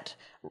that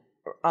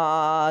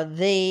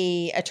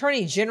the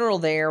Attorney General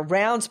there,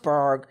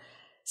 Ravnsborg,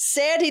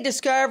 said he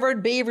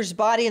discovered Beaver's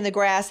body in the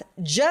grass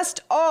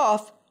just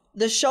off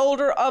the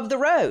shoulder of the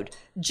road.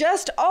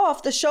 Just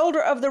off the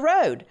shoulder of the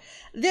road.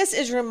 This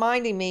is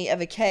reminding me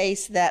of a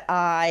case that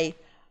I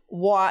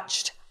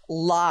watched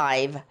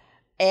live,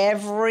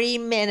 every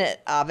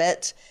minute of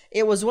it.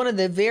 It was one of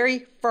the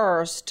very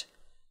first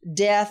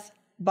death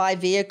by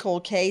vehicle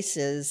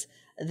cases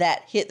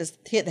that hit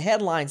the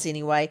headlines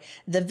anyway.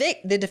 The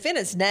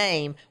defendant's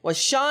name was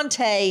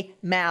Shante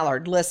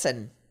Mallard.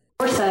 Listen.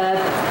 Said,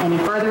 and in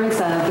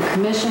furtherance of the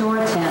commission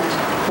or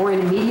attempt, or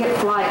in immediate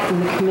flight from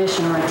the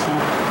commission or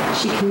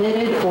attempt, she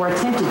committed or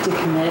attempted to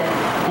commit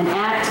an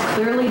act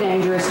clearly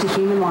dangerous to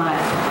human life,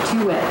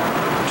 to wit,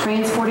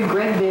 transported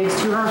Greg Biggs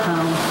to her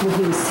home when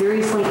he was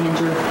seriously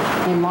injured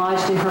and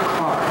lodged in her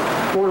car,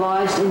 or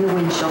lodged in the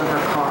windshield of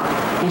her car,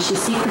 and she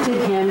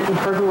secreted him in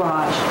her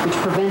garage, which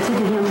prevented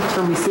him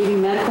from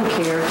receiving medical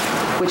care,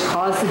 which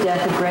caused the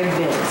death of Greg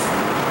Biggs.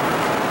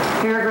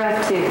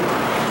 Paragraph 2.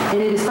 And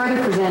it is further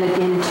presented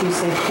in to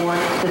say court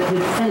that the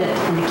defendant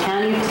in the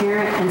county of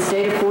Tarrant and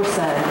state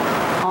aforesaid,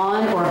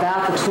 on or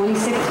about the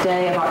 26th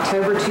day of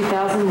October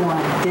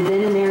 2001, did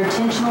then and there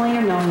intentionally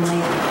or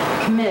knowingly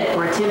commit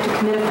or attempt to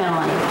commit a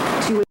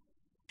felony.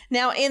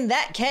 Now, in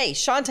that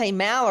case, Shante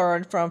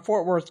Mallard from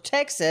Fort Worth,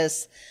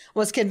 Texas,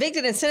 was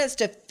convicted and sentenced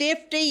to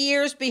 50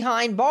 years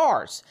behind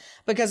bars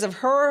because of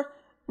her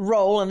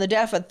role in the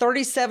death of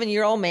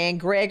 37-year-old man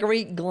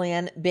Gregory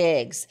Glenn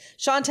Biggs.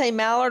 Shante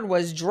Mallard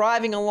was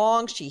driving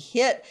along. She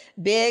hit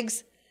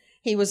Biggs.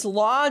 He was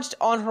lodged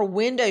on her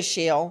window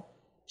sill.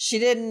 She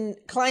didn't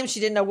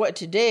know what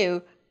to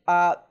do.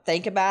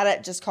 Think about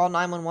it. Just call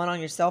 911 on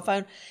your cell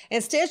phone.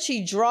 Instead,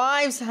 she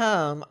drives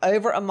home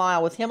over a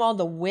mile with him on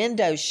the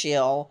window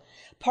sill,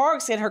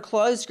 parks in her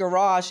closed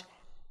garage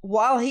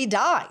while he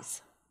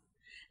dies.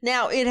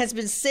 Now, it has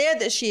been said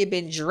that she had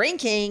been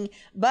drinking,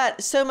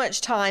 but so much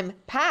time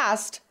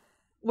passed,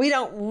 we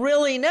don't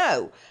really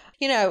know.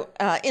 You know,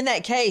 in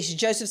that case,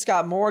 Joseph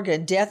Scott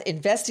Morgan, death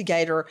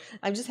investigator,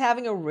 I'm just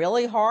having a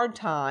really hard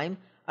time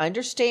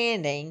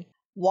understanding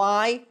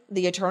why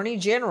the Attorney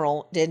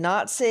General did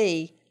not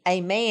see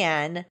a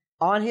man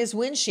on his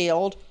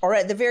windshield or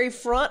at the very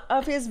front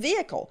of his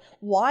vehicle.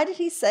 Why did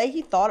he say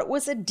he thought it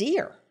was a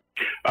deer?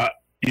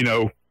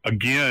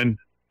 Again,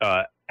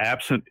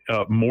 absent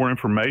more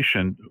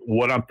information,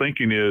 what I'm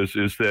thinking is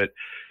that,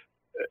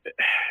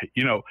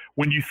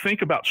 when you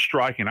think about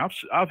striking,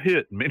 I've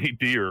hit many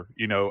deer,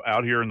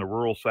 out here in the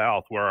rural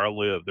South where I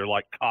live. They're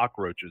like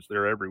cockroaches.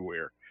 They're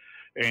everywhere.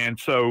 And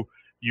so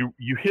you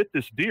hit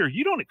this deer,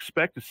 you don't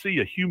expect to see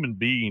a human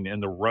being in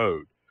the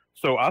road.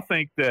 So I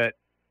think that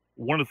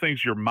one of the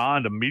things your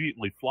mind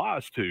immediately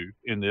flies to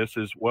in this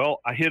is, well,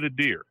 I hit a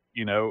deer,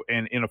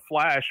 and in a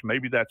flash,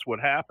 maybe that's what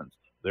happens.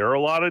 There are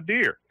a lot of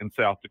deer in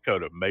South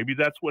Dakota. Maybe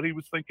that's what he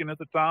was thinking at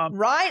the time.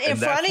 Right in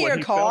front of your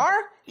car?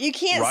 You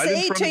can't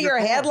see to your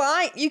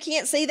headlight? You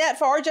can't see that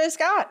far, Joe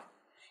Scott?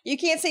 You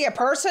can't see a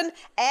person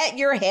at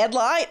your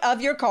headlight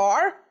of your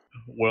car?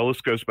 Well,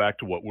 this goes back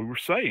to what we were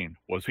saying.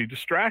 Was he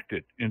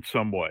distracted in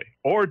some way?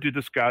 Or did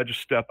this guy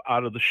just step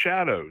out of the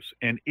shadows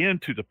and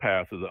into the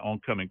path of the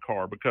oncoming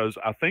car? Because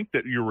I think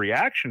that your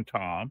reaction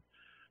time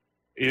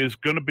is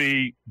going to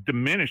be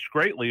diminished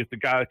greatly if the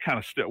guy kind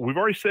of we've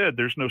already said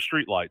there's no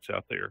street lights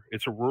out there.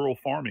 It's a rural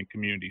farming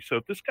community. So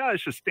if this guy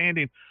is just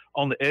standing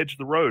on the edge of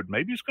the road,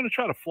 maybe he's going to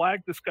try to flag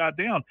this guy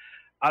down.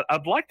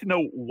 I'd like to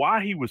know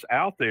why he was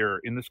out there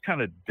in this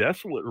kind of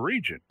desolate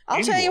region.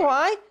 I'll tell you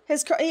why.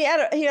 His car, he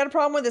had a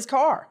problem with his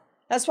car.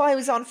 That's why he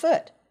was on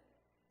foot.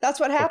 That's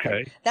what happened.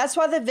 Okay. That's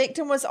why the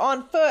victim was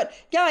on foot.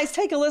 Guys,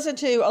 take a listen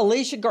to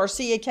Alicia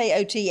Garcia,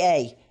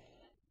 KOTA.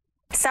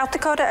 South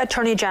Dakota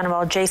Attorney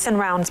General Jason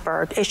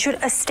Ravnsborg issued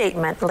a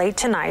statement late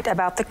tonight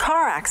about the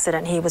car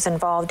accident he was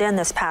involved in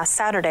this past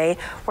Saturday,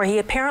 where he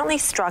apparently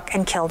struck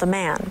and killed a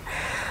man.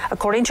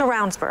 According to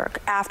Ravnsborg,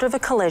 after the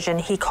collision,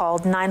 he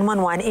called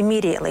 911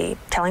 immediately,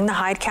 telling the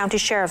Hyde County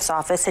Sheriff's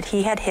Office that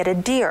he had hit a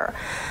deer.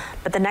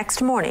 But the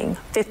next morning,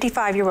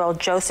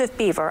 55-year-old Joseph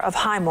Beaver of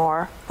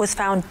Highmore was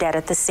found dead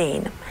at the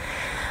scene.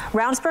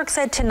 Ravnsborg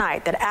said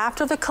tonight that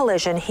after the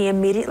collision, he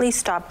immediately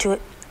stopped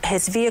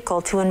his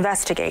vehicle to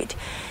investigate.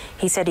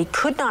 He said he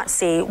could not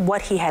see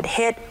what he had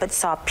hit, but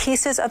saw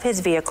pieces of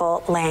his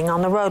vehicle laying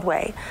on the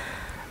roadway.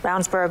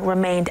 Ravnsborg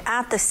remained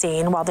at the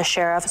scene while the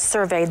sheriff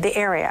surveyed the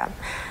area.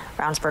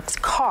 Ravnsborg's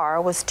car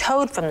was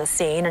towed from the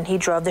scene, and he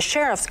drove the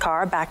sheriff's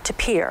car back to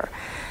Pierre.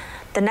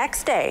 The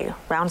next day,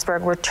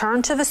 Ravnsborg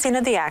returned to the scene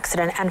of the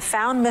accident and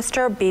found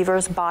Mr.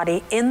 Beaver's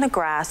body in the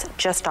grass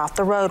just off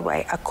the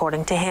roadway,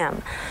 according to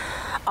him.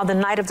 On the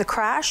night of the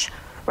crash,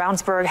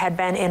 Ravnsborg had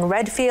been in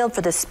Redfield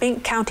for the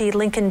Spink County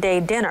Lincoln Day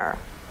dinner.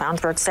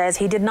 Ravnsborg says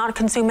he did not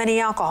consume any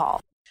alcohol.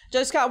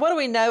 Joe Scott, what do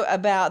we know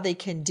about the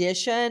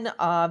condition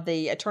of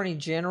the Attorney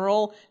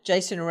General,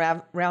 Jason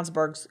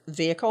Ravnsborg's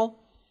vehicle?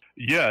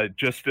 Yeah,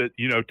 just to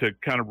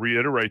kind of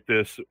reiterate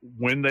this,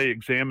 when they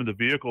examined the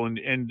vehicle,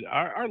 and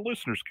our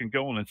listeners can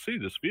go on and see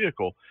this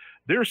vehicle,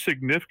 there's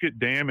significant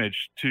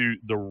damage to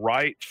the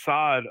right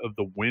side of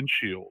the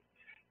windshield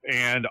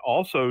and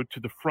also to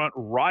the front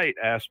right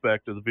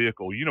aspect of the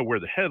vehicle, where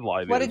the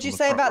headlight is. What did you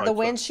say about the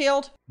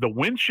windshield? The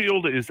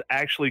windshield is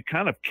actually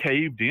kind of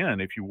caved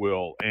in, if you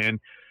will. And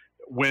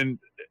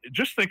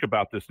just think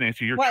about this,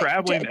 Nancy, you're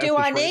traveling. Do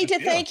I need to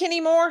think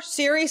anymore?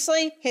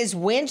 Seriously? His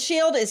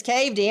windshield is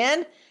caved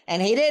in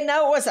and he didn't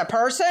know it was a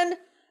person?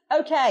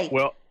 Okay.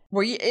 Well,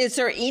 is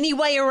there any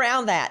way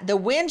around that? The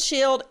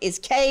windshield is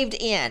caved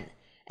in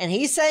and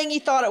he's saying he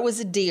thought it was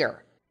a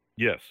deer.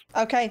 Yes.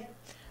 Okay.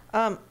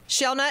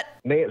 Shelnut?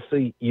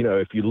 Nancy,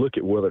 if you look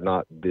at whether or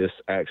not this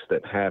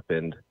accident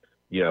happened,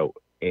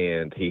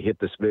 and he hit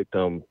this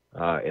victim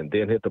and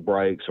then hit the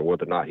brakes, or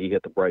whether or not he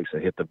hit the brakes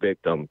and hit the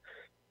victim,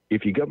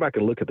 if you go back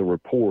and look at the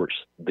reports,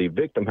 the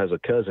victim has a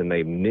cousin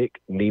named Nick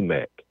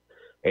Nemec,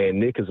 and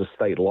Nick is a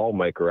state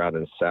lawmaker out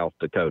in South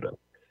Dakota.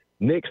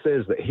 Nick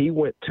says that he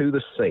went to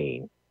the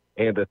scene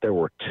and that there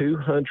were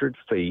 200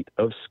 feet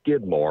of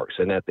skid marks,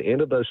 and at the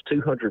end of those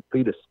 200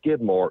 feet of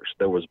skid marks,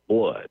 there was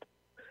blood.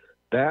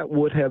 That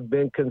would have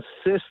been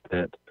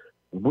consistent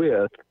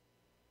with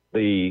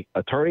the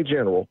Attorney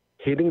General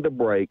hitting the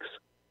brakes,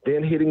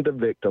 then hitting the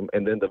victim,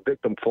 and then the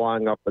victim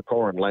flying off the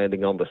car and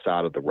landing on the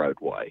side of the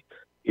roadway.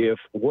 If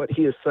what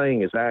he is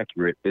saying is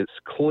accurate, it's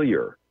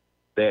clear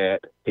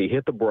that he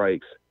hit the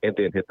brakes and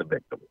then hit the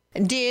victim.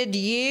 Did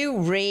you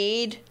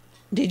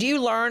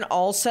learn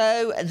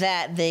also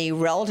that the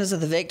relatives of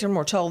the victim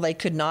were told they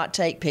could not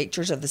take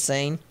pictures of the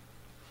scene?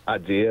 I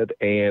did,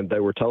 and they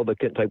were told they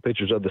couldn't take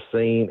pictures of the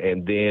scene,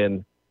 and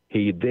then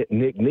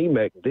Nick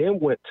Nemec then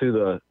went to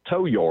the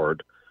tow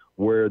yard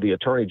where the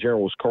Attorney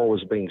General's car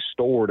was being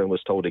stored and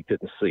was told he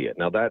couldn't see it.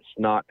 Now, that's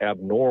not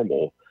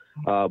abnormal,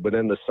 but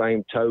in the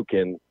same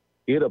token,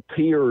 it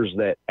appears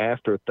that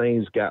after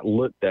things got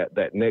looked at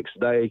that next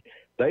day,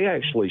 they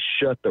actually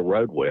shut the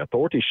roadway.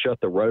 Authorities shut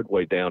the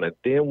roadway down and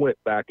then went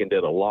back and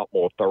did a lot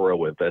more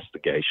thorough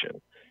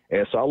investigation.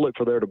 And so I look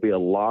for there to be a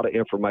lot of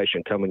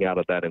information coming out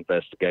of that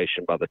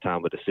investigation by the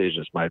time a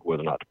decision is made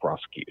whether or not to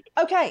prosecute.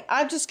 Okay,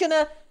 I'm just going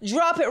to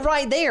drop it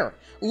right there.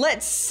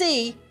 Let's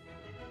see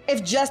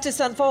if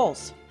justice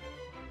unfolds.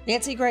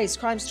 Nancy Grace,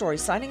 Crime Story,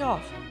 signing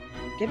off.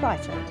 Goodbye,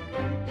 friend.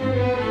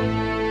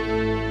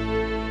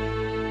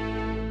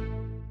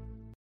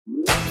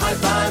 High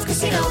Five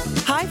Casino.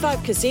 High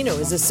Five Casino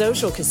is a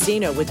social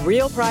casino with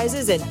real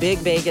prizes and big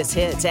Vegas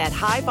hits at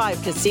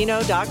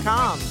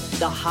highfivecasino.com.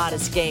 The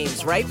hottest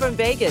games right from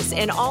Vegas,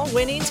 and all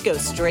winnings go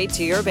straight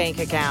to your bank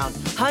account.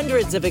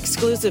 Hundreds of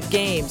exclusive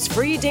games,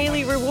 free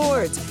daily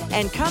rewards,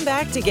 and come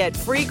back to get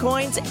free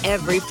coins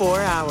every 4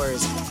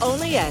 hours.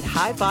 Only at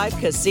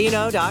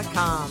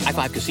highfivecasino.com. High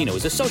Five Casino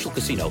is a social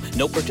casino.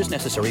 No purchase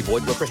necessary.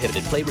 Void where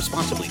prohibited. Play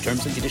responsibly.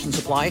 Terms and conditions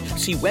apply.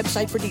 See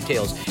website for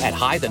details at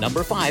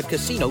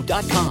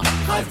high5casino.com.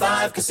 High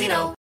Five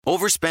Casino.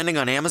 Overspending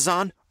on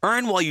Amazon?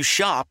 Earn while you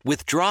shop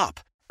with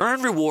Drop.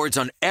 Earn rewards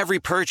on every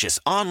purchase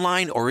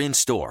online or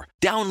in-store.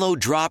 Download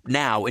Drop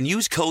now and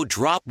use code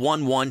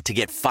DROP11 to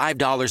get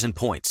 $5 in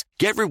points.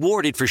 Get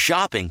rewarded for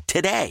shopping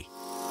today.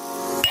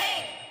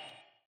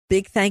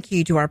 Big thank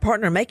you to our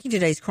partner making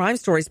today's crime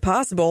stories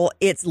possible.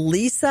 It's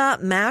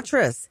Leesa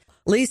Mattress.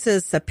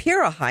 Leesa's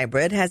Sapira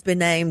Hybrid has been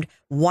named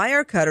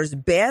Wirecutter's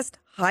best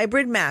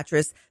hybrid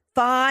mattress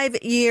 5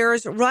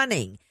 years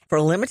running. For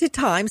a limited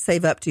time,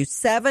 save up to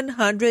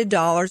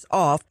 $700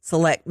 off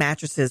select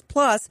mattresses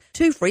plus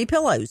 2 free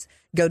pillows.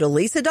 Go to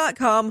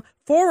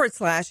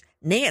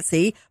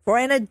Leesa.com/Nancy for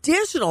an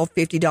additional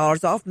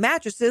 $50 off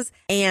mattresses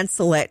and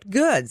select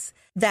goods.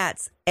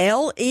 That's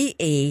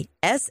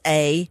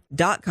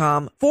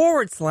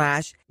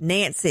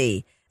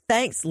LEESA.com/Nancy.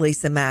 Thanks,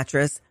 Leesa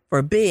Mattress,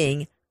 for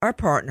being our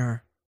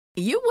partner.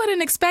 You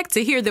wouldn't expect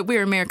to hear that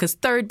we're America's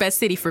 3rd best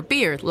city for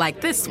beer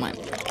like this one.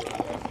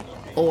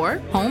 Or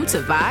home to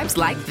vibes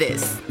like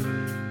this.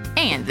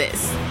 And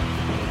this.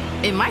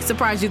 It might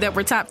surprise you that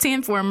we're top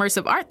 10 for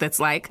immersive art that's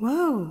like,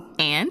 whoa.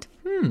 And,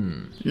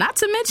 not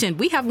to mention,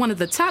 we have one of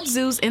the top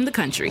zoos in the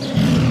country.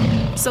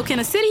 So can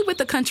a city with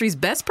the country's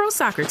best pro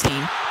soccer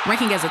team,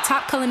 ranking as a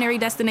top culinary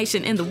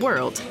destination in the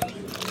world,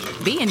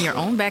 be in your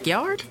own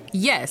backyard?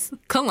 Yes,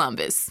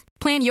 Columbus.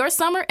 Plan your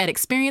summer at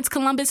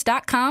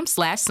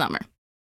experiencecolumbus.com/summer.